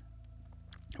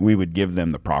 we would give them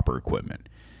the proper equipment.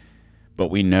 But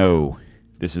we know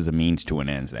this is a means to an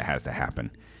end that has to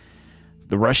happen.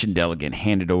 The Russian delegate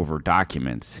handed over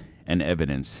documents and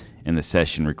evidence in the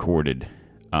session recorded,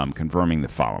 confirming the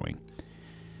following.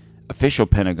 Official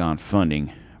Pentagon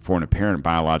funding for an apparent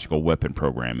biological weapon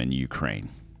program in Ukraine.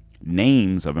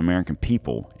 Names of American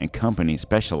people and companies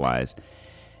specialized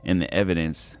in the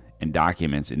evidence and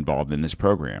documents involved in this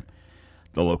program.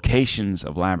 The locations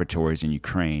of laboratories in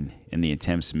Ukraine and the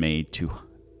attempts made to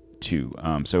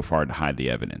so far to hide the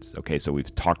evidence. Okay, so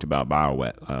we've talked about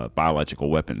biological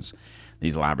weapons,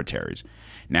 these laboratories.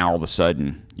 Now all of a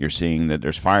sudden, you're seeing that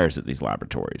there's fires at these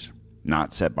laboratories.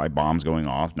 not set by bombs going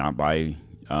off, not by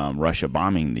Russia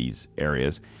bombing these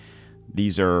areas.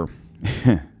 These are,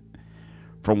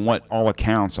 from what all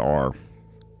accounts are,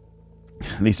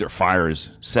 these are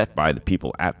fires set by the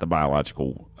people at the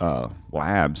biological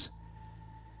labs.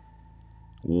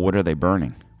 What are they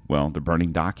burning? Well, they're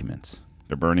burning documents.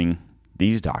 They're burning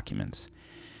these documents.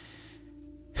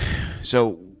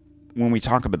 So when we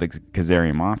talk about the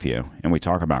Khazarian Mafia and we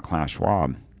talk about Klaus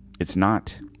Schwab, it's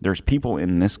not, there's people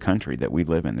in this country that we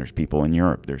live in. There's people in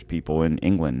Europe. There's people in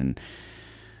England and,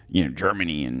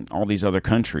 Germany and all these other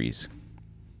countries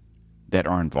that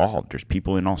are involved. There's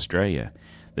people in Australia.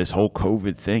 This whole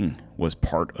COVID thing was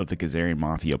part of the Khazarian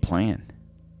Mafia plan.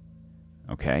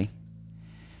 Okay?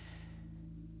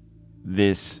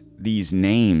 These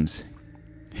names,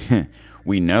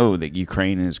 we know that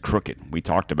Ukraine is crooked. We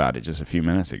talked about it just a few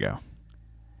minutes ago.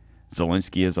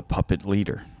 Zelensky is a puppet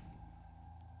leader.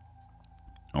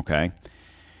 Okay?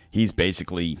 He's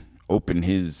basically opened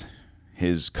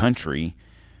his country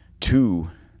to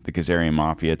the Khazarian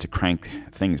Mafia to crank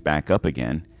things back up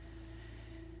again.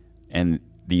 And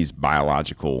these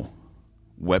biological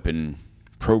weapon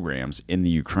programs in the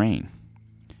Ukraine.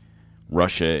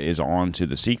 Russia is on to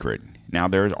the secret. Now,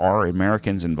 there are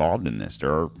Americans involved in this.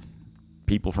 There are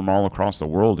people from all across the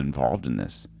world involved in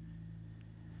this.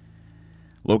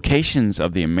 Locations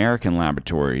of the American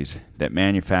laboratories that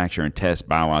manufacture and test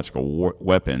biological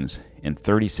weapons in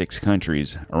 36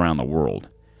 countries around the world.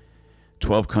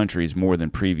 12 countries more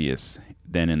than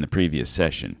in the previous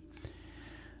session.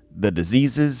 The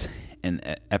diseases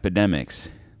and epidemics,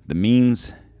 the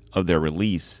means of their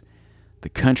release, the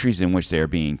countries in which they are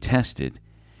being tested,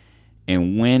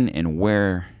 and when and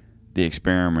where the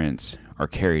experiments are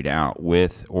carried out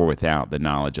with or without the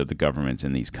knowledge of the governments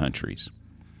in these countries.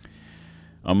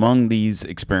 Among these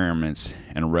experiments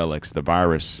and relics, the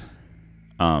virus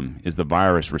is the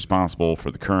virus responsible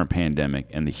for the current pandemic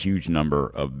and the huge number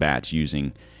of bats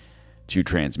using to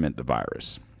transmit the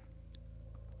virus.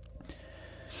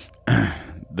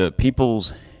 The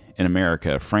peoples in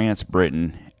America, France,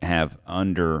 Britain, have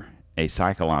under a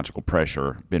psychological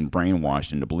pressure been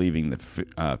brainwashed into believing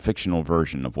the fictional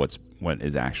version of what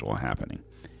is actually happening.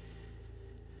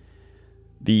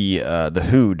 The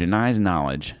WHO denies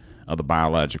knowledge of the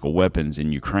biological weapons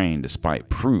in Ukraine despite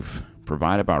proof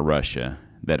provided by Russia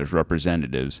that its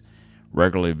representatives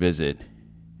regularly visit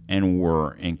and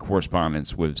were in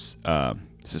correspondence with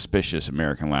suspicious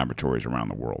American laboratories around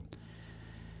the world.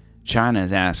 China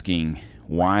is asking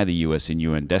why the U.S. and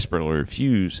UN desperately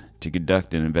refuse to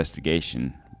conduct an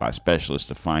investigation by specialists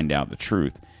to find out the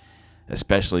truth,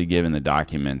 especially given the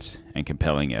documents and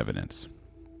compelling evidence.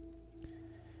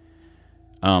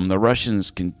 The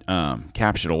Russians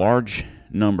captured a large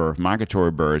number of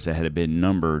migratory birds that had been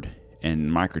numbered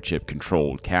in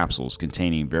microchip-controlled capsules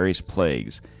containing various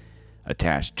plagues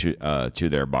attached to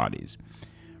their bodies.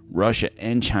 Russia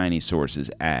and Chinese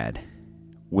sources add,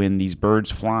 when these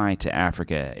birds fly to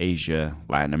Africa, Asia,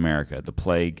 Latin America, the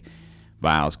plague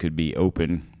vials could be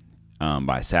opened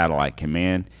by satellite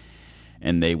command,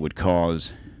 and they would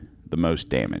cause the most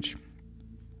damage.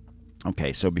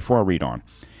 Okay, so before I read on,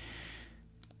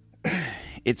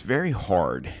 it's very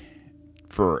hard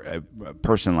for a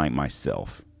person like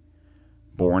myself,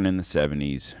 born in the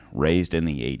 70s, raised in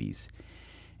the 80s,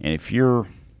 and if you're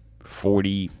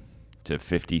 40 to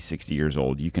 50, 60 years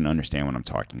old, you can understand what I'm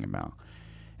talking about.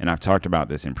 And I've talked about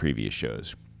this in previous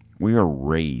shows. We are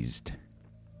raised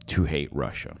to hate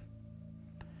Russia.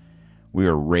 We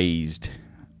are raised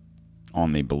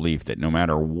on the belief that no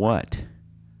matter what,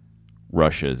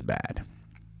 Russia is bad.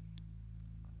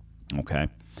 Okay?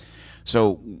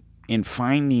 So, in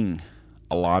finding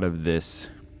a lot of this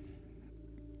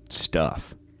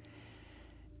stuff,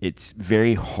 it's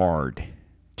very hard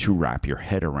to wrap your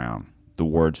head around the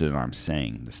words that I'm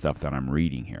saying, the stuff that I'm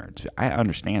reading here. I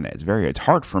understand that. It's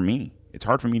hard for me. It's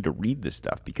hard for me to read this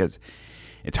stuff because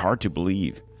it's hard to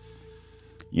believe.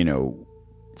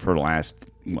 For the last,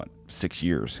 6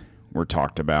 years, we're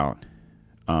talked about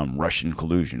Russian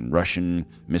collusion, Russian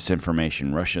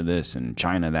misinformation, Russia this and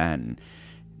China that, and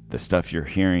the stuff you're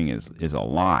hearing is a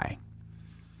lie.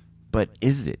 But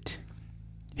is it?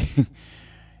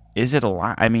 Is it a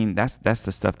lie? I mean, that's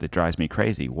the stuff that drives me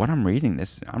crazy. I'm reading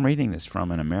this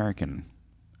from an American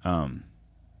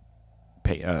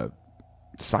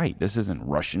site. This isn't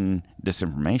Russian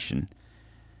disinformation.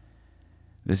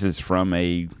 This is from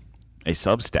a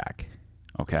Substack.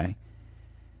 Okay.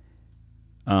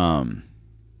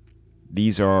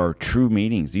 These are true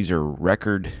meetings. These are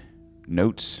record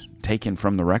notes taken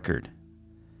from the record.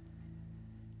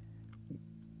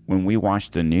 When we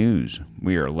watch the news,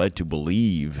 we are led to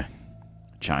believe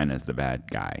China's the bad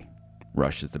guy.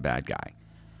 Russia's the bad guy.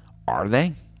 Are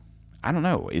they? I don't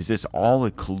know. Is this all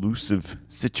a collusive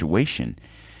situation?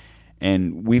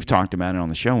 And we've talked about it on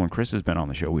the show. When Chris has been on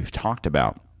the show, we've talked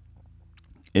about,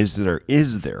 is there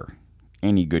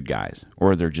any good guys,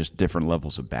 or are there just different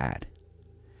levels of bad?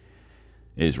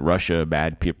 Is Russia a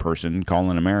bad person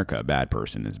calling America a bad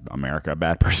person? Is America a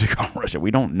bad person calling Russia? We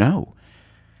don't know,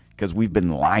 because we've been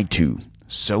lied to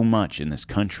so much in this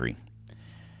country.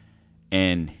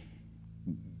 And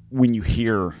when you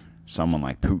hear someone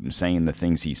like Putin saying the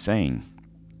things he's saying,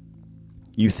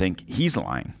 you think he's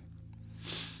lying.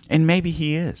 And maybe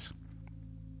he is.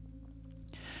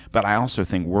 But I also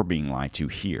think we're being lied to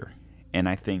here. And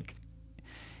I think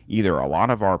either a lot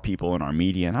of our people in our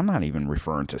media, and I'm not even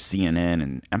referring to CNN,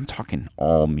 and I'm talking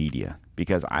all media,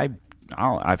 because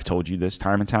I've told you this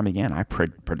time and time again, I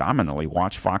predominantly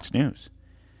watch Fox News.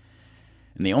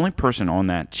 And the only person on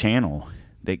that channel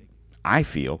that I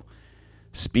feel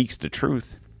speaks the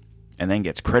truth and then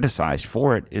gets criticized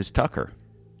for it is Tucker.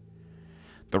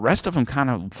 The rest of them kind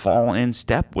of fall in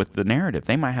step with the narrative.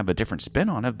 They might have a different spin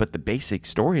on it, but the basic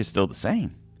story is still the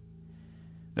same.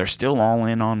 They're still all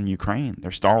in on Ukraine.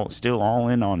 They're still all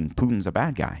in on Putin's a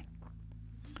bad guy.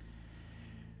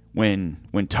 When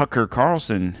Tucker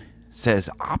Carlson says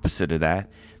opposite of that,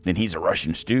 then he's a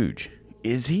Russian stooge.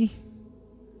 Is he?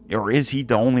 Or is he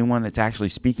the only one that's actually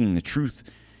speaking the truth?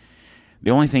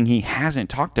 The only thing he hasn't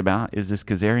talked about is this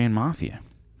Khazarian mafia.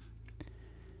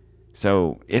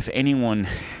 So if anyone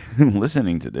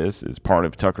listening to this is part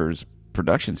of Tucker's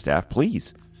production staff,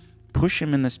 please push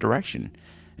him in this direction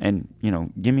and,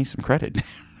 give me some credit.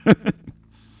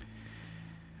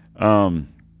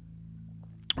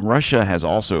 Russia has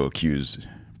also accused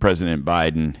President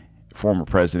Biden, former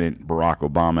President Barack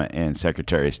Obama, and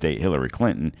Secretary of State Hillary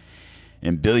Clinton,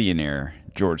 and billionaire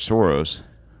George Soros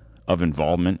of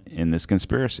involvement in this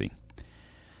conspiracy.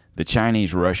 The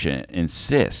Chinese Russia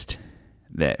insist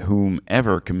that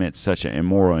whomever commits such an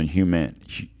immoral and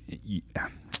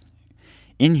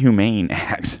inhumane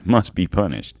acts must be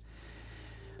punished.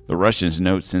 The Russians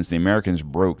note since the Americans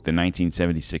broke the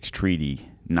 1976 treaty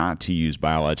not to use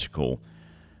biological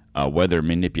weather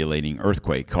manipulating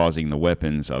earthquake causing the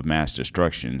weapons of mass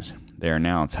destructions, they are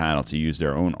now entitled to use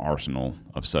their own arsenal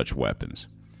of such weapons.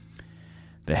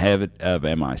 The head of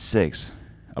MI6,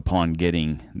 upon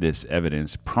getting this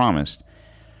evidence, promised,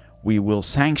 "We will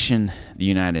sanction the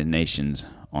United Nations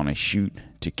on a shoot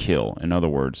to kill." In other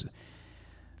words,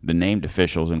 the named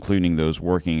officials, including those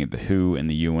working at the WHO and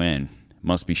the UN,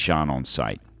 must be shot on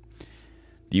sight.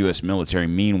 The U.S. military,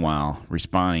 meanwhile,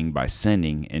 responding by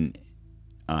sending, in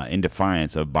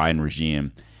defiance of Biden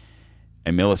regime,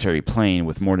 a military plane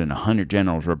with more than 100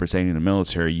 generals representing the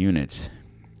military units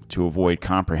to avoid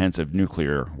comprehensive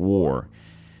nuclear war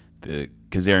the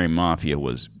Khazarian mafia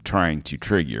was trying to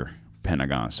trigger,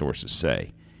 Pentagon sources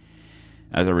say.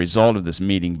 As a result of this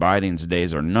meeting, Biden's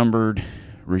days are numbered.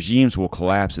 Regimes will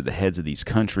collapse at the heads of these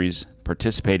countries.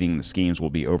 Participating in the schemes will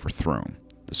be overthrown,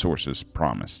 the sources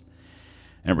promised.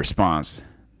 In response,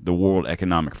 the World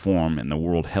Economic Forum and the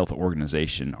World Health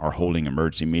Organization are holding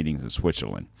emergency meetings in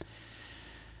Switzerland.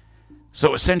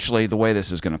 So essentially, the way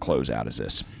this is going to close out is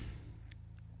this.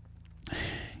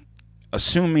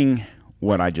 Assuming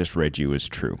what I just read you is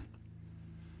true,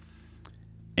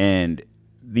 and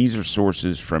these are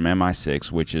sources from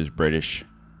MI6, which is British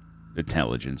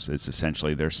intelligence. It's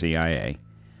essentially their CIA,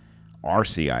 our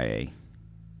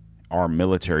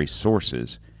military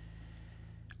sources.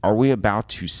 Are we about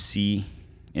to see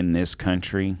in this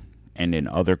country and in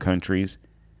other countries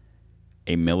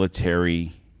a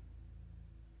military,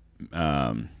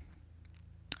 like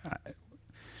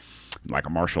a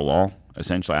martial law,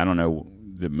 essentially? I don't know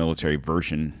the military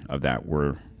version of that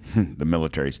where the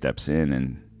military steps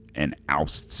in and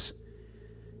ousts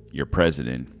your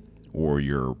president or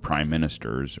your prime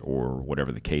ministers or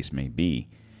whatever the case may be.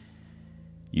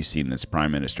 You've seen this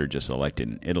prime minister just elected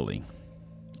in Italy.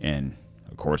 And,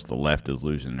 of course, the left is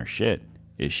losing their shit.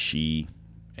 Is she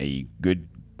a good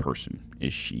person?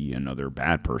 Is she another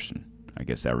bad person? I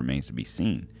guess that remains to be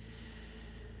seen.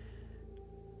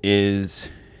 Is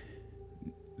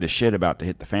the shit about to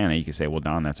hit the fan? And you can say, well,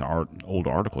 Don, that's an old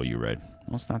article you read.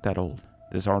 Well, it's not that old.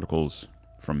 This article's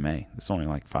from May. It's only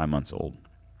like 5 months old.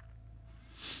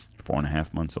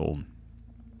 4.5 months old.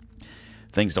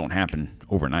 Things don't happen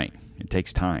overnight. It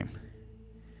takes time.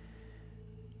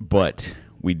 But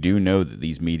we do know that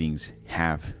these meetings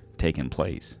have taken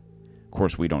place. Of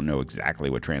course, we don't know exactly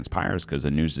what transpires because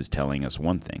the news is telling us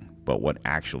one thing, but what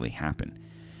actually happened.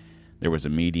 There was a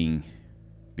meeting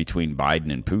between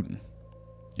Biden and Putin,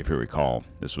 if you recall.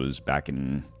 This was back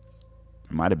in,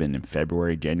 it might have been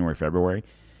in January, February.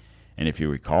 And if you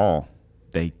recall,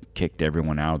 they kicked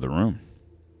everyone out of the room.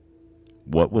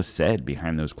 What was said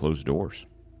behind those closed doors?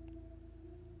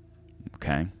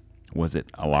 Okay. Was it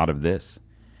a lot of this?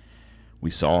 We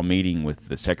saw a meeting with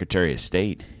the Secretary of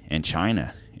State in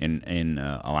China, in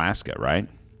Alaska, right?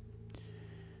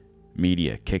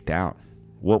 Media kicked out.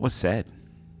 What was said?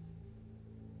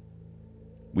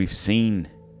 We've seen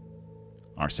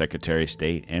our Secretary of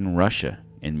State in Russia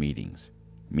in meetings.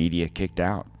 Media kicked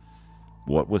out.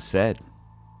 What was said?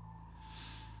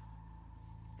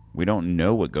 We don't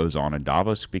know what goes on in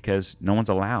Davos because no one's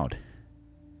allowed.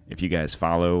 If you guys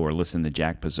follow or listen to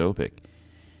Jack Posobiec,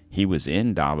 he was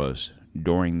in Davos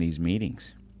during these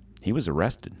meetings. He was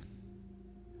arrested.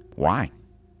 Why?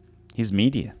 He's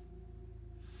media.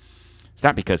 It's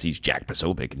not because he's Jack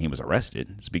Posobiec and he was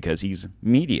arrested. It's because he's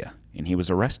media and he was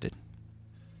arrested.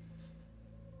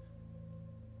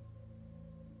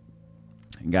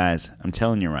 And guys, I'm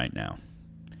telling you right now,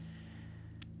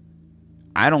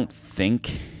 I don't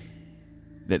think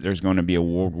that there's going to be a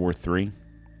World War III.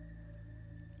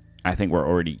 I think we're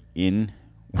already in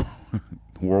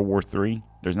World War III.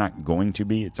 There's not going to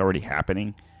be. It's already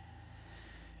happening.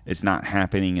 It's not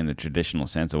happening in the traditional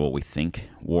sense of what we think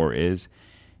war is.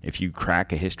 If you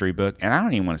crack a history book, and I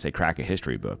don't even want to say crack a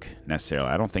history book necessarily.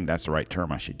 I don't think that's the right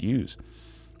term I should use.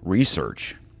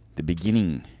 Research the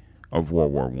beginning of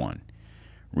World War I.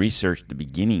 Research the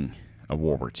beginning of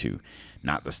World War II.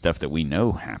 Not the stuff that we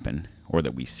know happened or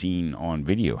that we've seen on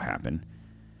video happen.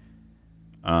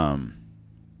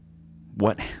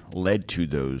 What led to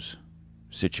those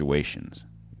situations?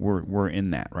 We're in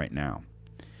that right now.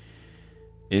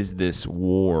 Is this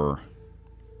war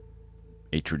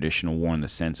a traditional war in the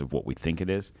sense of what we think it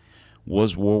is?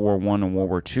 Was World War I and World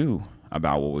War II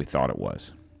about what we thought it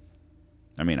was?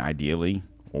 I mean, ideally,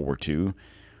 World War II,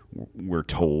 we're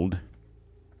told,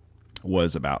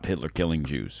 was about Hitler killing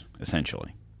Jews,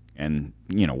 essentially, and,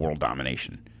 world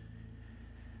domination.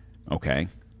 Okay.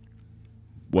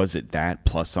 Was it that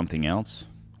plus something else?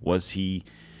 Was he...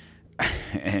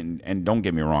 And don't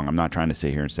get me wrong, I'm not trying to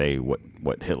sit here and say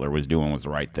what Hitler was doing was the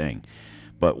right thing.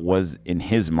 But was, in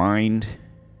his mind,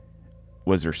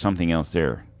 was there something else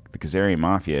there? The Khazarian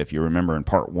Mafia, if you remember in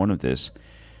part 1 of this,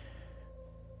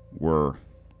 were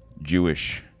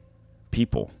Jewish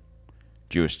people,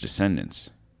 Jewish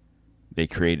descendants. They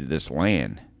created this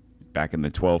land back in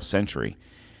the 12th century.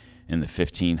 In the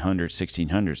 1500s,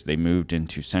 1600s, they moved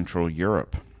into Central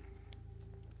Europe,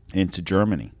 into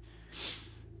Germany.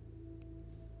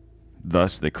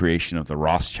 Thus, the creation of the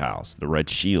Rothschilds, the Red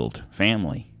Shield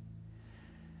family,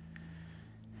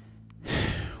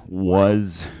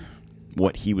 was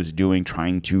what he was doing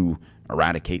trying to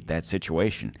eradicate that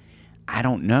situation. I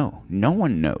don't know. No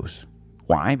one knows.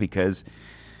 Why? Because,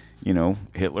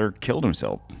 Hitler killed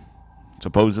himself.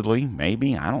 Supposedly,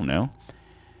 maybe, I don't know.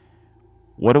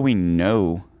 What do we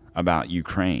know about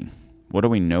Ukraine? What do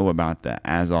we know about the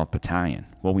Azov Battalion?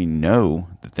 Well, we know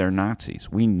that they're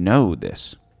Nazis. We know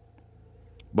this.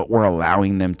 But we're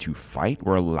allowing them to fight.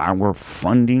 We're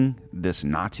funding this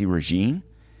Nazi regime.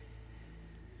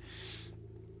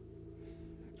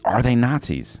 Are they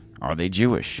Nazis? Are they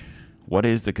Jewish? What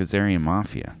is the Khazarian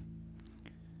Mafia?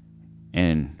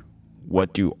 And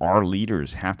what do our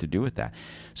leaders have to do with that?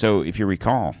 So if you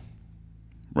recall,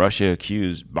 Russia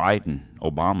accused Biden,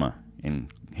 Obama, and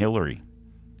Hillary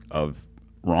of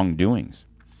wrongdoings.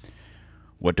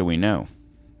 What do we know?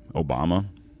 Obama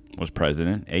was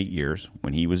president 8 years.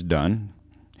 When he was done,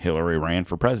 Hillary ran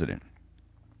for president.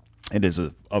 It is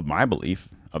of my belief,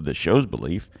 of the show's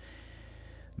belief,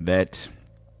 that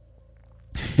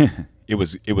it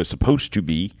was supposed to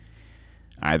be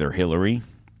either Hillary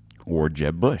or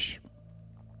Jeb Bush.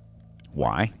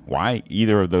 Why? Why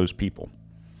either of those people?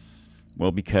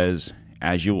 Well, because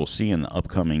as you will see in the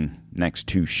upcoming next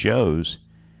 2 shows,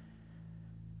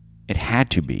 it had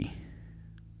to be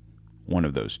one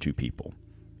of those 2 people.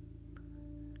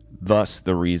 Thus,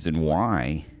 the reason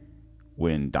why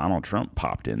when Donald Trump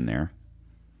popped in there,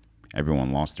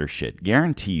 everyone lost their shit.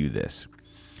 Guarantee you this.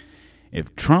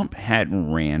 If Trump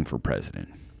hadn't ran for president,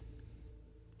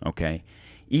 okay,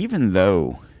 even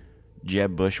though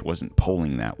Jeb Bush wasn't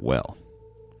polling that well,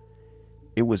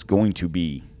 it was going to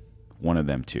be one of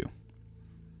them 2.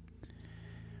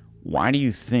 Why do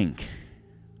you think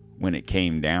when it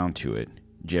came down to it,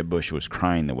 Jeb Bush was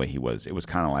crying the way he was? It was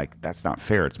kind of like, that's not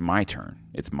fair. It's my turn.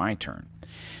 It's my turn.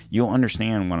 You'll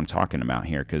understand what I'm talking about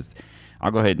here, because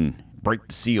I'll go ahead and break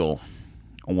the seal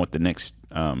on what the next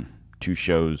 2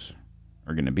 shows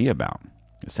are going to be about.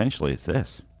 Essentially, it's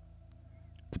this.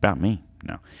 It's about me.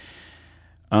 No.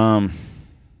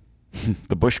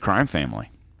 The Bush crime family.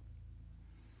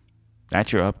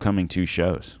 That's your upcoming 2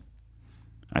 shows.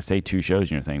 I say 2 shows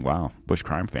and you're thinking, wow, Bush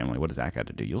crime family, what does that got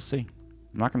to do? You'll see.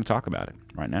 I'm not going to talk about it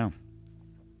right now.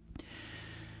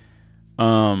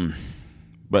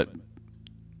 But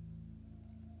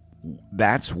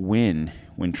that's when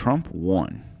Trump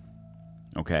won,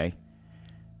 okay,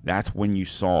 that's when you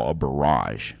saw a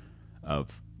barrage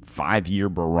of 5-year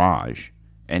barrage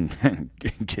and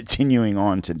continuing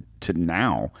on to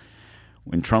now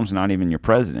when Trump's not even your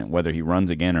president. Whether he runs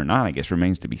again or not, I guess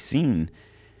remains to be seen.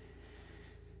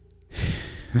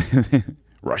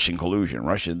 Russian collusion,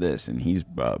 Russia this, and he's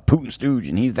Putin stooge,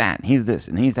 and he's that, and he's this,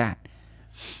 and he's that.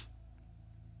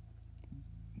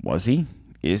 Was he?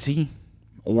 Is he?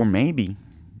 Or maybe,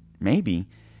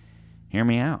 hear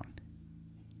me out.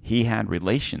 He had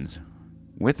relations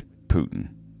with Putin.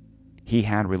 He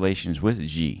had relations with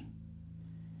Xi.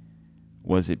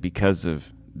 Was it because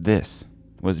of this?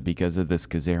 Was it because of this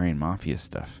Khazarian mafia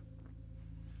stuff?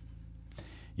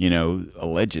 You know,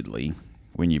 allegedly,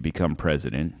 when you become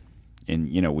president, and,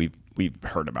 you know, we've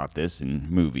heard about this in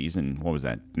movies, and what was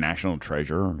that, National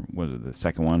Treasure, or was it the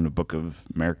second one, the Book of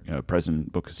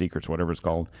President Book of Secrets, whatever it's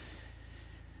called.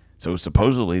 So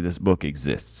supposedly this book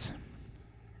exists.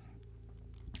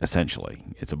 Essentially,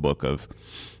 it's a book of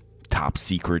top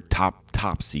secret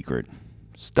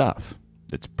stuff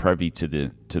that's privy to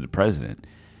the president.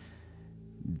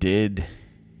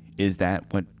 Is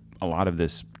that what a lot of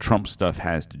this Trump stuff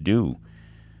has to do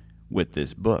with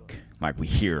this book? Like we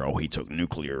hear, oh, he took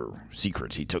nuclear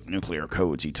secrets, he took nuclear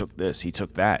codes, he took this, he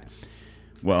took that.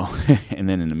 Well, and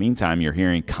then in the meantime, you're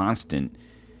hearing the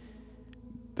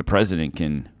president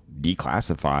can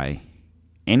declassify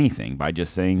anything by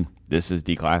just saying, this is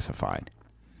declassified.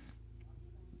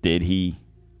 Did he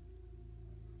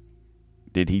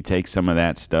take some of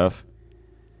that stuff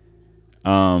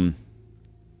from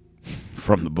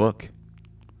the book?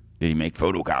 Did he make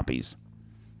photocopies?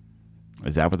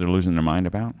 Is that what they're losing their mind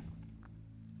about?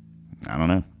 I don't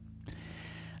know.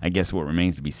 I guess what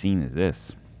remains to be seen is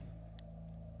this.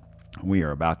 We are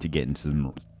about to get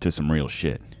into some real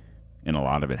shit. And a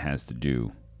lot of it has to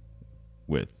do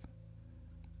with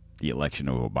the election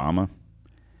of Obama,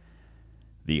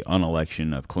 the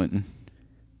unelection of Clinton,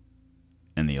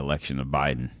 and the election of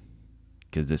Biden.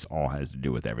 Because this all has to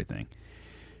do with everything.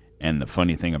 And the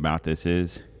funny thing about this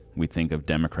is, we think of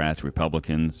Democrats,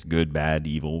 Republicans, good, bad,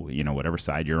 evil, you know, whatever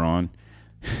side you're on,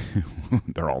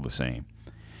 they're all the same.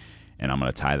 And I'm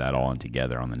going to tie that all in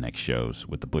together on the next shows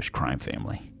with the Bush crime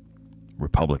family,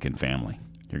 Republican family.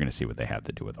 You're going to see what they have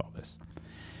to do with all this.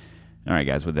 All right,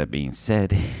 guys, with that being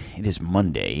said, it is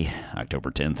Monday, October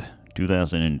 10th,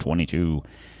 2022.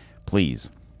 Please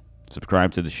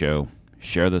subscribe to the show.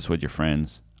 Share this with your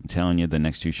friends. I'm telling you, the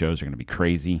next 2 shows are going to be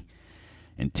crazy,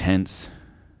 intense,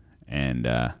 and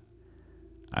I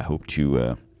hope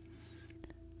to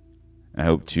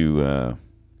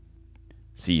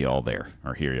see you all there,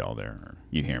 or hear you all there, or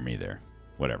you hear me there,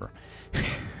 whatever.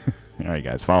 All right,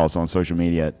 guys, follow us on social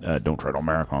media. Don't Tread on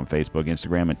America on Facebook,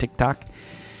 Instagram, and TikTok.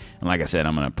 And like I said,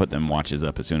 I'm going to put them watches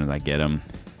up as soon as I get them.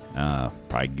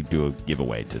 Probably do a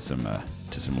giveaway to some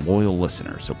loyal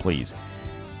listeners. So please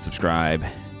subscribe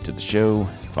to the show.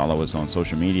 Follow us on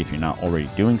social media if you're not already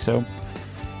doing so.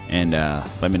 And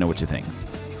let me know what you think.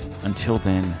 Until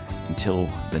then, until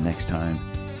the next time,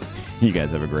 you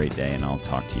guys have a great day, and I'll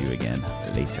talk to you again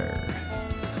later.